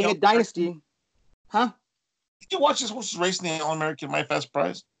Dynasty, huh? Did you watch this horse's race in the All-American My Fast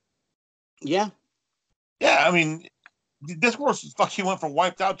Prize? Yeah. Yeah, I mean, this horse fucking went from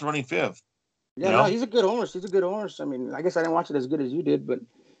wiped out to running 5th. Yeah, no, he's a good horse. I mean, I guess I didn't watch it as good as you did, but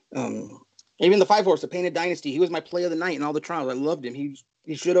even the 5-horse, the Painted Dynasty, he was my play of the night in all the trials. I loved him. He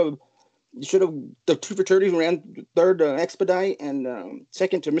should have. The 2 fraternities ran third Expedite and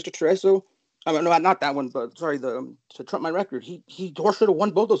second to Mr. Treso. I mean, no, not that one, but sorry, to trump my record. He horse should have won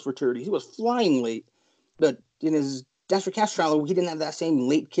both those fraternities. He was flying late, but in his Dash for Cash trial, he didn't have that same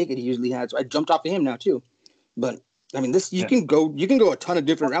late kick that he usually had. So I jumped off of him now too. But I mean, you can go a ton of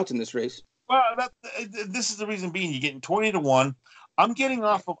different routes in this race. Well, this is the reason being you're getting 20-1. I'm getting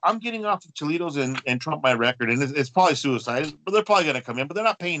off of Cholitos and trump my record, and it's probably suicide, but they're probably going to come in, but they're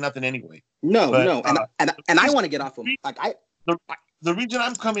not paying nothing anyway. No, and I want to get off them. The reason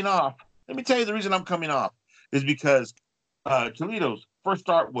I'm coming off. Let me tell you the reason I'm coming off is because Cholitos' first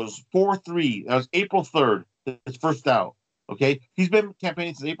start was 4-3. That was April 3rd. His first out. Okay, he's been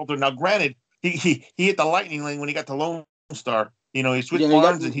campaigning since April 3rd. Now, granted, he hit the lightning lane when he got to Lone Star. You know, he switched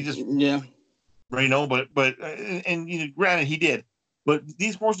barns and he just But granted, he did. But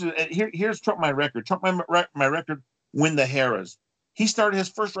these horses, here's Trump my record. Trump my record. Win the Harrah's. He started his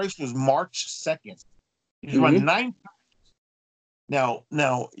first race was March 2nd. He's run 9 times.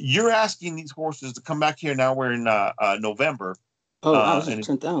 Now you're asking these horses to come back here. Now we're in November. Oh, it's his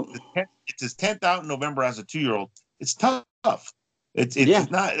 10th out. It's his 10th out in November as a 2-year-old. It's tough. It's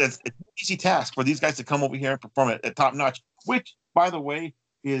not an easy task for these guys to come over here and perform at top notch. Which, by the way,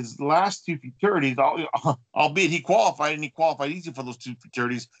 his last 2 futurities, albeit he qualified easy for those 2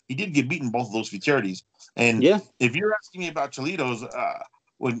 futurities, he did get beaten both of those futurities. And if you're asking me about Cholitos,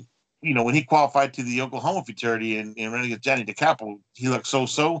 when he qualified to the Oklahoma futurity and ran against Johnny DeCapo, he looked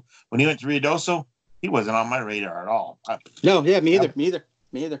so. When he went to Ruidoso, he wasn't on my radar at all. Me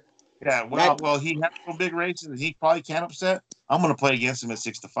either. Yeah, well, he had some big races and he probably can't upset. I'm going to play against him at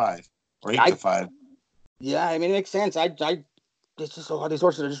 6-5 or 8-5. Yeah, I mean, it makes sense. It's just these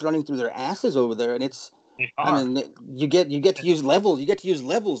horses are just running through their asses over there, and you get to use levels. You get to use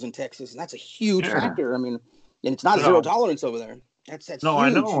levels in Texas, and that's a huge factor. I mean, and it's not zero tolerance over there. That's huge. I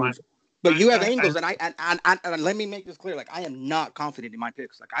know. But you have angles, and let me make this clear. Like, I am not confident in my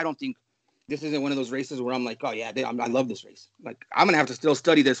picks. Like, I don't think This isn't one of those races where I'm like, oh yeah, I love this race. Like I'm gonna have to still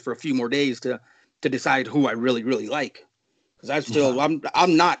study this for a few more days to decide who I really really like. Because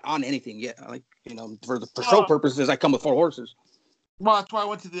I'm not on anything yet. Like for show purposes, I come with 4 horses. Well, that's why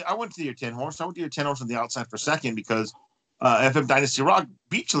I went to your 10 horse. I went to your 10 horse on the outside for second because FM Dynasty Rock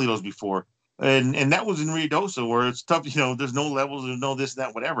beat Cholitos before, and that was in Ruidoso where it's tough. There's no levels, there's no this,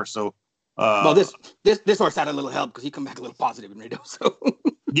 that, whatever. So, well, this horse had a little help because he come back a little positive in Ruidoso.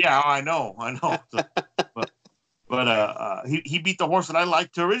 Yeah, I know. So, but he beat the horse that I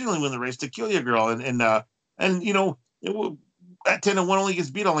liked to originally win the race, Tequila Girl, and that 10-1 only gets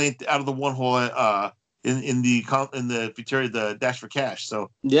beat only out of the one hole in the Futurity, the Dash for Cash.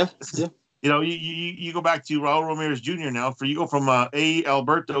 So yeah. You go back to Raul Ramirez Jr. now. You go from A.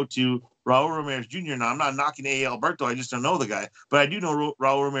 Alberto to Raul Ramirez Jr. Now I'm not knocking A. Alberto. I just don't know the guy, but I do know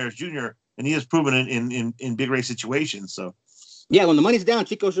Raul Ramirez Jr. and he has proven it in big race situations. So. Yeah, when the money's down,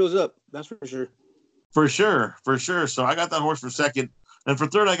 Chico shows up. That's for sure. For sure. So I got that horse for second, and for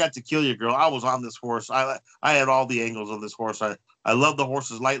third, I got Tequila Girl. I was on this horse. I had all the angles on this horse. I love the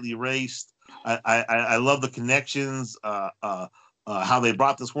horse is lightly raced. I love the connections. How they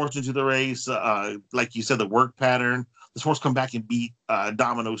brought this horse into the race. Like you said, the work pattern. This horse come back and beat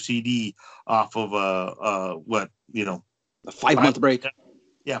Domino CD off of a 5-month break.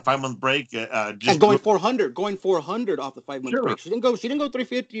 Yeah, 5-month break. Just going 400 off the 5-month break. She didn't go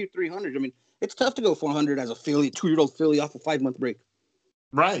 350 or 300. I mean, it's tough to go 400 as a filly, 2-year-old filly off a 5-month break.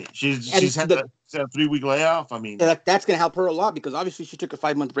 Right. She's had a 3-week layoff. I mean, that's going to help her a lot because obviously she took a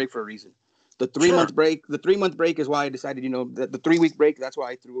 5-month break for a reason. The 3-month break, is why I decided, the 3-week break. That's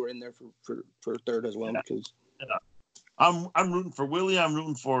why I threw her in there for third as well. Because I'm rooting for Willie. I'm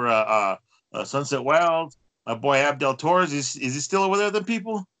rooting for Sunset Wild. My boy Abdel Torres, is he still over there than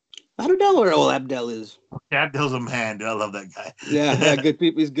people? I don't know where old Abdel is. Abdel's a man, dude. I love that guy. Yeah, good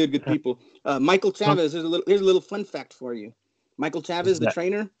people. He's good people. Michael Chavez, here's a little fun fact for you. Michael Chavez, the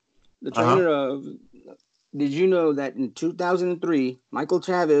trainer of. Did you know that in 2003, Michael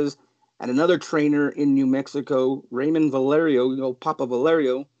Chavez and another trainer in New Mexico, Raymond Valerio, Papa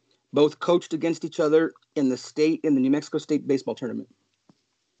Valerio, both coached against each other in the New Mexico State baseball tournament?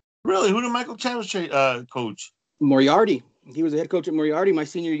 Really? Who did Michael Chavez coach? Moriarty. He was the head coach at Moriarty my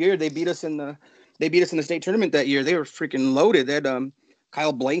senior year. They beat us in the state tournament that year. They were freaking loaded. They had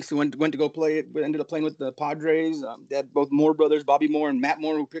Kyle Blanks, who went to go play it, ended up playing with the Padres. They had both Moore brothers, Bobby Moore and Matt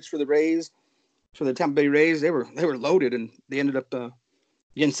Moore, who pitched for the Rays, for the Tampa Bay Rays. They were loaded, and they ended up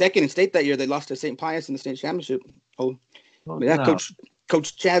getting second in state that year. They lost to St. Pius in the state championship. Coach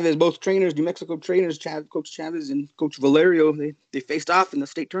Chavez, both trainers, New Mexico trainers, Coach Chavez and Coach Valerio, they faced off in the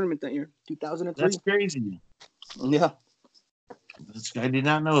state tournament that year, 2003. That's crazy. Yeah. I did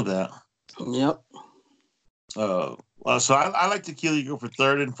not know that. Yep. So I like Tequila Girl for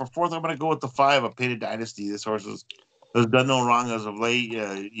third, and for fourth, I'm going to go with the 5, A Painted Dynasty. This horse has done no wrong as of late.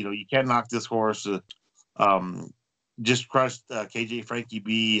 You can't knock this horse. Just crushed KJ Frankie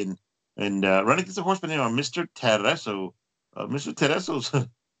B and running against a horse by the name of Mr. Tereso. Mr. Tereso's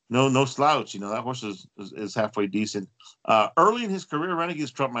no slouch. That horse is halfway decent. Early in his career, running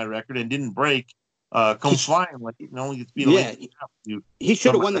against Trump my record and didn't break. Come flying like only gets beat. Yeah, he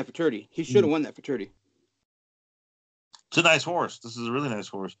should have won that Futurity. It's a nice horse. This is a really nice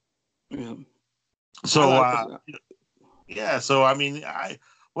horse. Yeah. So So I mean, I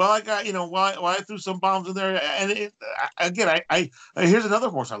got while I threw some bombs in there, and I here's another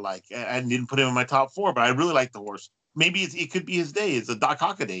horse I like. I didn't put him in my top 4, but I really like the horse. Maybe it could be his day. It's a Doc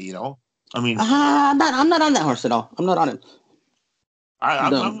Hawker day, I mean, I'm not on that horse at all. I'm not on him.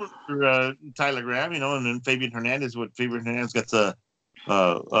 I'm for Tyler Graham, and then Fabian Hernandez. Fabian Hernandez got the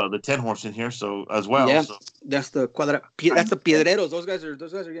 10 horse in here, so as well. Yeah, so. That's the Piedreros. Those guys are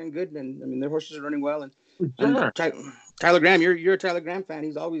getting good, and I mean their horses are running well. And Tyler Graham, you're a Tyler Graham fan.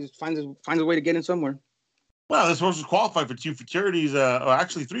 He's always finds a way to get in somewhere. Well, this horse was qualified for 2 Futurities, or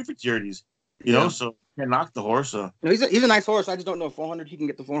actually 3 Futurities. So can't knock the horse. No, he's a nice horse. I just don't know if 400 he can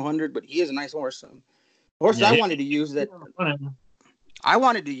get the 400, but he is a nice horse. Horse I wanted to use I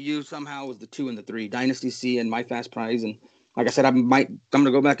wanted to use somehow was the 2 and the 3, Dynasty C and My Fast Prize. And like I said, I'm going to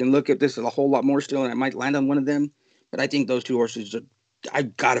go back and look at this a whole lot more still, and I might land on one of them. But I think those 2 horses, I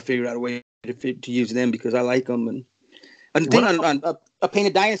got to figure out a way to use them because I like them. And the thing on A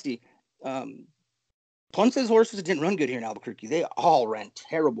Painted Dynasty, Ponce's horses didn't run good here in Albuquerque. They all ran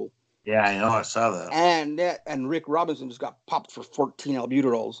terrible. Yeah, I know. I saw that. And Rick Robinson just got popped for 14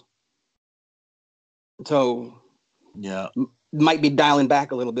 albuterols. So, yeah, might be dialing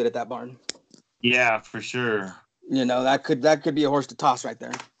back a little bit at that barn. Yeah, for sure. That could be a horse to toss right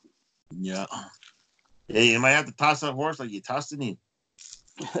there. Yeah. Yeah, you might have to toss that horse like you tossed it in.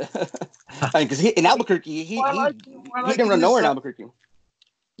 Because in Albuquerque, he didn't run nowhere in Albuquerque.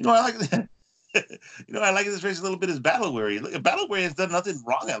 I like that. I like this race a little bit as Battle Weary. Look, Battle Weary has done nothing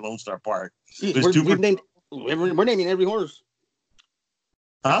wrong at Lone Star Park. We're naming every horse.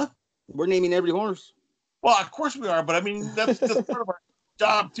 Huh? We're naming every horse. Well, of course we are, but I mean that's part of our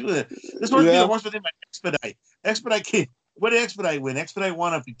job too. This horse be the horse with him at Expedite. Expedite came. What did Expedite win? Expedite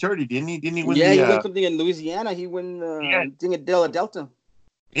won a Futurity, didn't he? Didn't he win? Yeah, he won something in Louisiana. He won thing at Delta.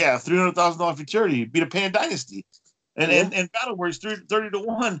 Yeah, $300,000 Futurity. He beat a Pan Dynasty, and Battle Weary's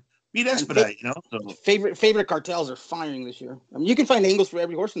 30-1. Beat Expedite, So favorite cartels are firing this year. I mean, you can find angles for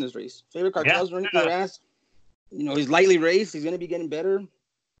every horse in this race. Favorite cartels running through their ass. He's lightly raced. He's going to be getting better.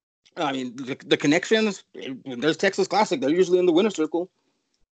 I mean, the connections. There's Texas Classic. They're usually in the winner's circle.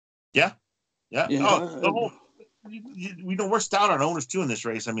 Yeah. We're stout on owners too in this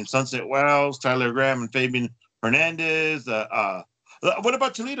race. I mean, Sunset Wells, Tyler Graham, and Fabian Hernandez. What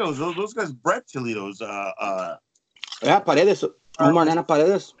about Toledo's? Those guys bred Toledo's. Paredes. Omar Nana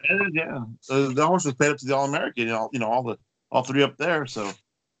Paredes. Yeah. So the horse was played up to the All-American. All three up there. So,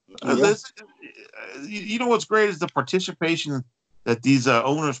 what's great is the participation that these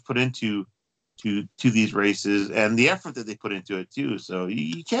owners put into these races and the effort that they put into it too. So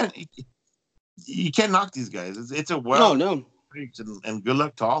you can't knock these guys. It's a no. And good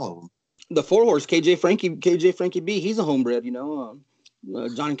luck to all of them. The 4-horse KJ Frankie B. He's a homebred.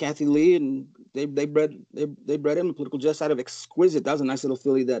 John and Kathy Lee, and they bred him a political just out of Exquisite. That was a nice little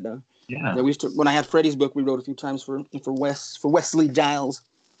filly that we used to, when I had Freddie's book, we wrote a few times for Wesley Giles.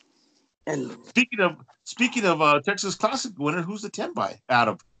 And speaking of Texas Classic winner, who's the 10 out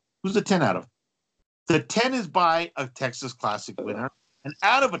of? Who's the 10 out of? The 10 is by a Texas Classic winner, and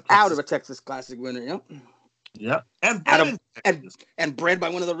out of a Texas Classic winner. Yep. Yeah, and bred by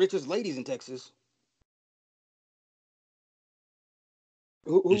one of the richest ladies in Texas.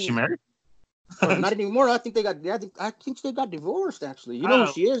 Is she married? Not anymore. I think they got divorced. Actually,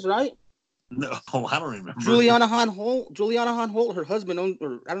 who she is, right? No, I don't remember. Juliana Hahn Holt. Her husband owned,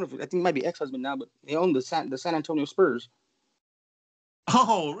 or I don't know. I think it might be ex-husband now, but they own the San Antonio Spurs.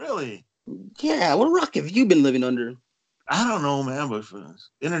 Oh, really? Yeah. What rock have you been living under? I don't know, man. But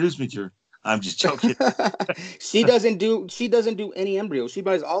introduce me to her. I'm just joking. She doesn't do any embryos. She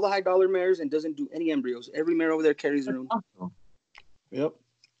buys all the high dollar mares and doesn't do any embryos. Every mare over there carries her own. Awesome. Yep.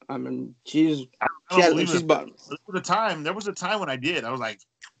 I mean, she's there was a time when I did. I was like,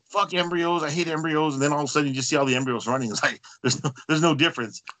 fuck embryos. I hate embryos. And then all of a sudden you just see all the embryos running. It's like, there's no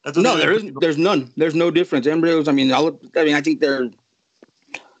difference. There's none. There's no difference. Embryos. I mean, I think they're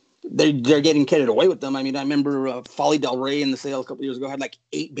getting carried away with them. I mean, I remember Folly Del Rey in the sale a couple years ago had like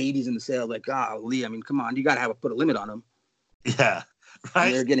 8 babies in the sale. Like, golly, I mean, come on, you got to put a limit on them. Yeah. Right.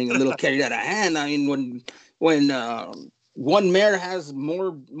 And they're getting a little carried out of hand. I mean, when one mare has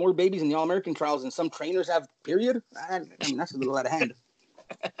more babies in the All-American trials than some trainers have, period. I mean, that's a little out of hand.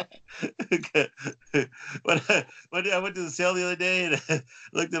 When I went to the sale the other day and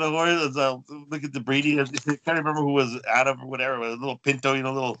looked at a horse, look at the breeding. I can't remember who was out of or whatever. A little Pinto,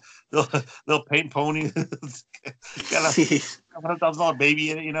 little paint pony. Got a $100,000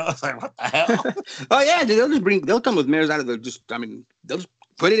 baby in it. It's like, what the hell? Oh yeah, they'll come with mares out of they'll just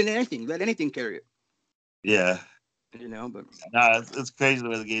put it in anything, let anything carry it. Yeah. But it's crazy the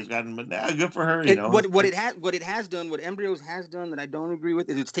way the game's gotten, but good for her. What it has done, what embryos has done that I don't agree with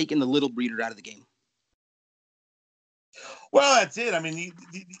is it's taken the little breeder out of the game. Well, that's it. I mean,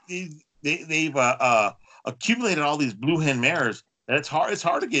 they've accumulated all these blue hen mares. And it's hard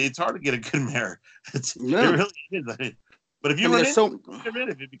to get a good mare. It really is. I mean, but if you get rid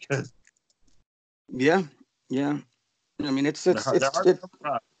of it because yeah. I mean, it's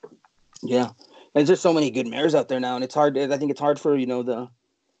yeah. There's just so many good mares out there now, and it's hard. I think it's hard for the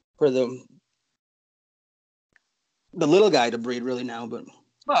little guy to breed really now. But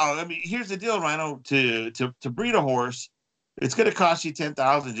well, I mean, here's the deal, Rhino. To breed a horse, it's going to cost you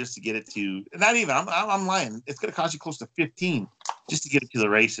 $10,000 just to get it to. Not even. I'm lying. It's going to cost you close to $15,000 just to get it to the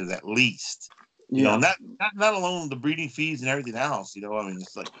races at least. Not alone the breeding fees and everything else. I mean,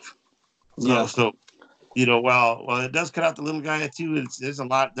 it's like so. Well, it does cut out the little guy too. There's a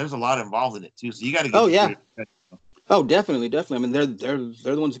lot involved in it too. So you got to get. Oh yeah. Oh, definitely. I mean, they're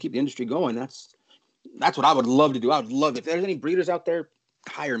the ones that keep the industry going. That's what I would love to do. I would love if there's any breeders out there,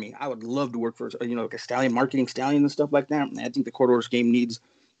 hire me. I would love to work for like a stallion marketing stallion and stuff like that. And I think the quarter horse game needs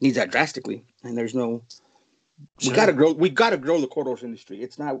that drastically. And there's no. We got to grow. We got to grow the quarter horse industry.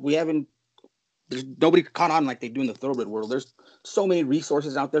 It's not. We haven't. There's nobody caught on like they do in the thoroughbred world. There's so many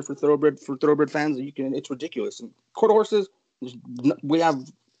resources out there for thoroughbred fans that it's ridiculous. And quarter horses, we have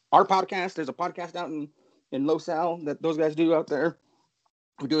our podcast. There's a podcast out in Los Al that those guys do out there.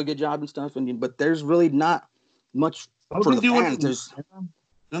 who do a good job and stuff. But there's really not much for the fans.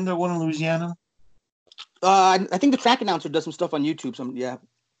 Isn't there one in Louisiana? I think the track announcer does some stuff on YouTube. Yeah.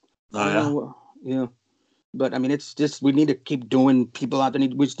 But I mean, it's just we need to keep doing. People out there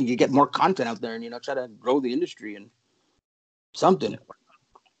we just need to get more content out there, and try to grow the industry and something.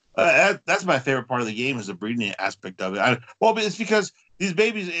 That's my favorite part of the game is the breeding aspect of it. But it's because these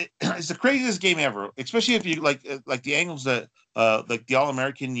babies, it's the craziest game ever. Especially if you like the angles that like the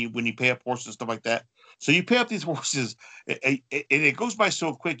All-American, when you pay up horses and stuff like that. So you pay up these horses, and it goes by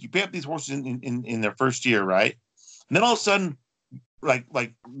so quick. You pay up these horses in their first year, right? And then all of a sudden, like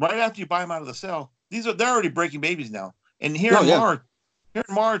right after you buy them out of the sale, they're already breaking babies now. And here in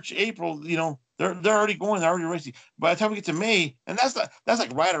March, April, they're already going, they're already racing. By the time we get to May, and that's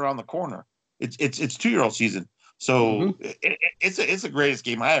like right around the corner. It's 2-year-old season, so it's the greatest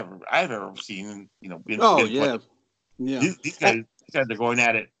game I've ever seen. These guys are going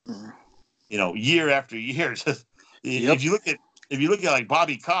at it, year after year. If you look at like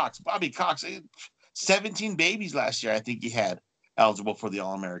Bobby Cox, 17 babies last year. I think he had eligible for the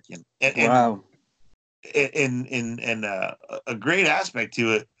All-American. Wow. And a great aspect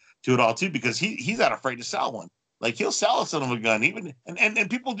to it all too, because he's not afraid to sell one. Like he'll sell a son of a gun, even and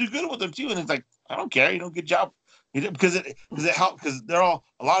people do good with them too. And it's like, I don't care, good job, because it helps, because they're all,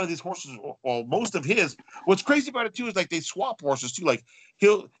 a lot of these horses, well, most of his. What's crazy about it too is like they swap horses too. Like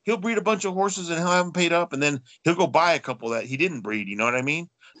he'll breed a bunch of horses and he'll have them paid up, and then he'll go buy a couple that he didn't breed. You know what I mean?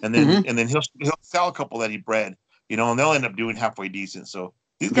 And then he'll sell a couple that he bred. And they'll end up doing halfway decent. So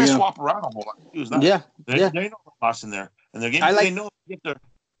these guys swap around a whole lot. They know the loss in there, and they know to get their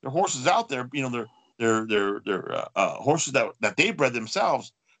horses out there. Their horses that they bred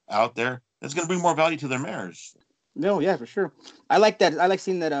themselves out there. That's going to bring more value to their mares. No, yeah, for sure. I like that. I like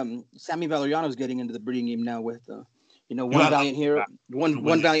seeing that. Sammy Valeriano's getting into the breeding game now with, One Valiant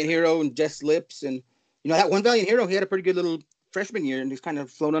Hero and Jess Lips, and that One Valiant Hero. He had a pretty good little freshman year, and he's kind of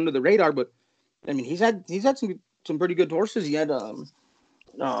flown under the radar. But I mean, he's had some pretty good horses. He had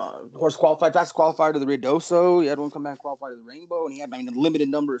horse qualified, fast qualified to the Ruidoso. He had one come back qualified to the Rainbow, and he had a limited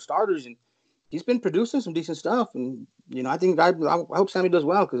number of starters, and he's been producing some decent stuff. And I think I hope Sammy does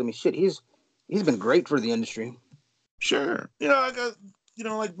well, because I mean, shit, he's been great for the industry. Sure, I got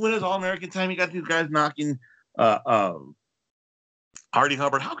like when it's All-American time, you got these guys knocking Hardy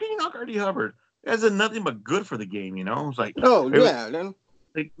Hubbard. How can you knock Hardy Hubbard? That's nothing but good for the game. It's like,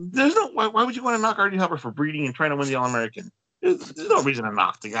 like, there's no why would you want to knock Hardy Hubbard for breeding and trying to win the All-American? There's no reason to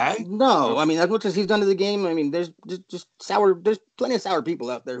knock the guy. No, I mean, as much as he's done to the game, I mean, there's just sour. There's plenty of sour people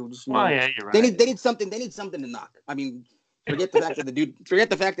out there who just. Yeah, you're right. They need something. They need something to knock. I mean, forget the fact that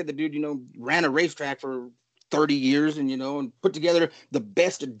the dude ran a racetrack for 30 years and put together the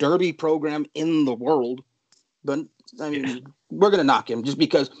best derby program in the world. But I mean, we're gonna knock him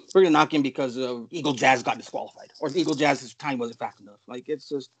because Eagle Jazz got disqualified, or Eagle Jazz's time wasn't fast enough. Like, it's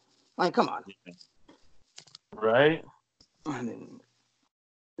just like, come on. Right. I mean,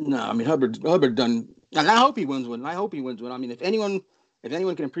 no, I mean, Hubbard done, and I hope he wins one. I mean, if anyone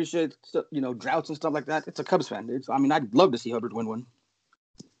can appreciate droughts and stuff like that, it's a Cubs fan. I'd love to see Hubbard win one.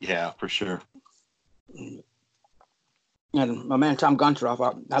 Yeah, for sure. And my man Tom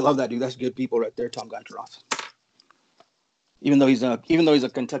Goncharoff, I love that dude. That's good people right there, Tom Goncharoff. Even though he's a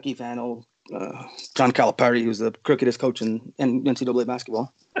Kentucky fan, John Calipari, who's the crookedest coach in NCAA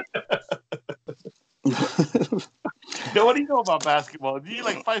basketball. What do you know about basketball? You're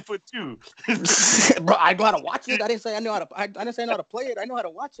like 5'2". Bro, I know how to watch it. I didn't say I know how to. I didn't say I know how to play it. I know how to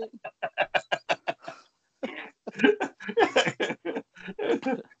watch it.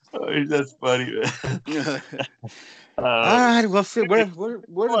 Oh, that's funny, man. All right, well, shit, we're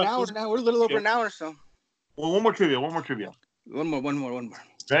an hour now. We're a little over an hour, so. Well, one more trivia. One more.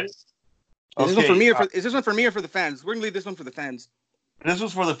 Ready? Is this one for me or for the fans? We're gonna leave this one for the fans. This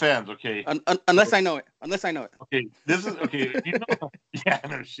was for the fans, okay? Unless I know it. Okay, this is okay. Yeah,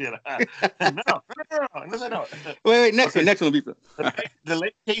 no shit. No. Unless I know it. Wait. Next one will be the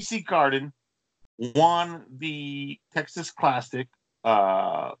late Casey Carden won the Texas Classic.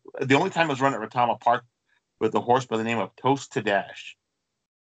 The only time it was run at Retama Park with a horse by the name of Toast to Dash.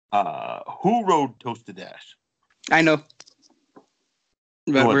 Who rode Toast to Dash? I know.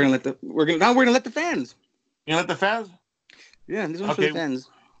 But we're gonna let the fans. You let the fans? Yeah, this one's for the fans.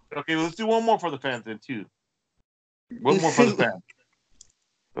 Okay, well, let's do one more for the fans then too. One more for the fans.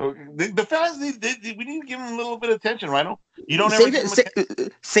 The fans we need to give them a little bit of attention, right? You don't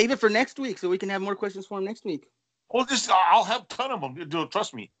save it for next week so we can have more questions for them next week. Well, I'll have a ton of them.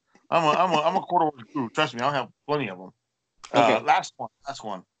 Trust me, I'm a quarter horse guru. Trust me, I'll have plenty of them. Okay. Last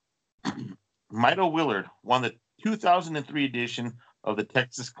one. Mito Willard won the 2003 edition of the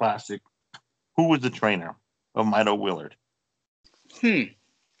Texas Classic, who was the trainer of Mito Willard?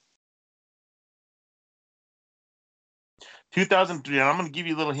 2003. And I'm going to give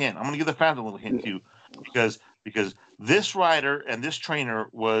you a little hint. I'm going to give the fans a little hint too, because this rider and this trainer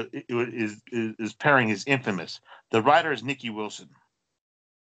is pairing is infamous. The rider is Nicky Wilson.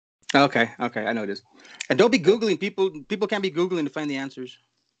 Okay, I know this. And don't be googling people. People can't be googling to find the answers.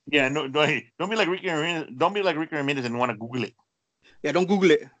 Yeah, no, hey, don't be like Ricky Ramirez. Don't be like Ricky Ramirez and want to Google it. Yeah, don't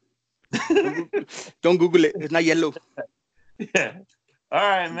Google it. Don't Google it. It's not yellow. Yeah. All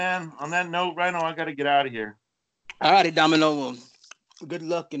right, man. On that note, right now I got to get out of here. All righty, Domino. Well, good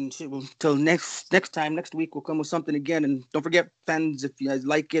luck and shit. Till next week, we'll come with something again. And don't forget, fans, if you guys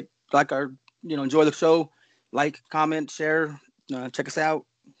like it, like our, enjoy the show, like, comment, share, check us out.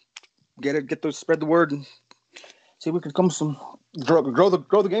 Spread the word, and see if we can come some grow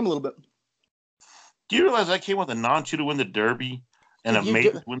the game a little bit. Do you realize I came with a non-shoe to win the Derby and a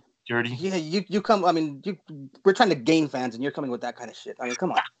mate to win the Dirty? Yeah, you come. I mean, we're trying to gain fans, and you're coming with that kind of shit. I mean,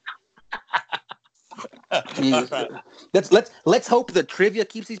 come on. Jesus. Right. Let's hope the trivia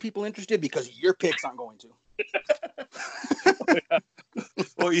keeps these people interested, because your picks aren't going to.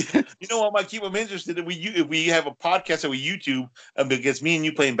 Well, you know what might keep them interested? If we have a podcast that we YouTube against me and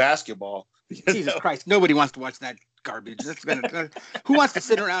you playing basketball. Jesus Christ! Nobody wants to watch that garbage. That's gonna. Who wants to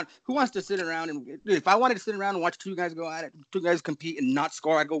sit around? And if I wanted to sit around and watch two guys go at it, two guys compete and not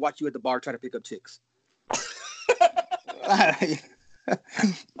score, I'd go watch you at the bar try to pick up chicks.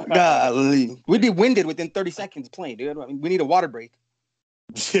 Golly, we'd be winded within 30 seconds playing, dude. I mean, we need a water break.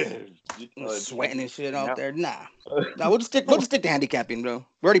 Sweating and shit out there. Nah, we'll just stick to handicapping, bro.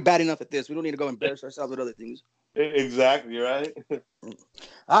 We're already bad enough at this. We don't need to go embarrass ourselves with other things. Exactly, right?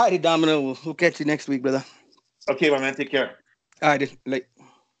 All right, Domino. We'll catch you next week, brother. Okay, my man. Take care. All right, late.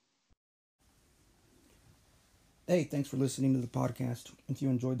 Hey, thanks for listening to the podcast. If you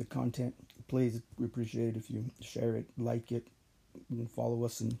enjoyed the content, please, we appreciate it if you share it, like it, and follow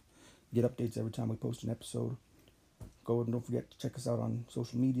us, and get updates every time we post an episode. Go and don't forget to check us out on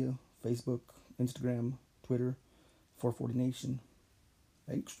social media, Facebook, Instagram, Twitter, 440 Nation.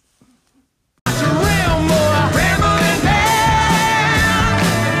 Thanks.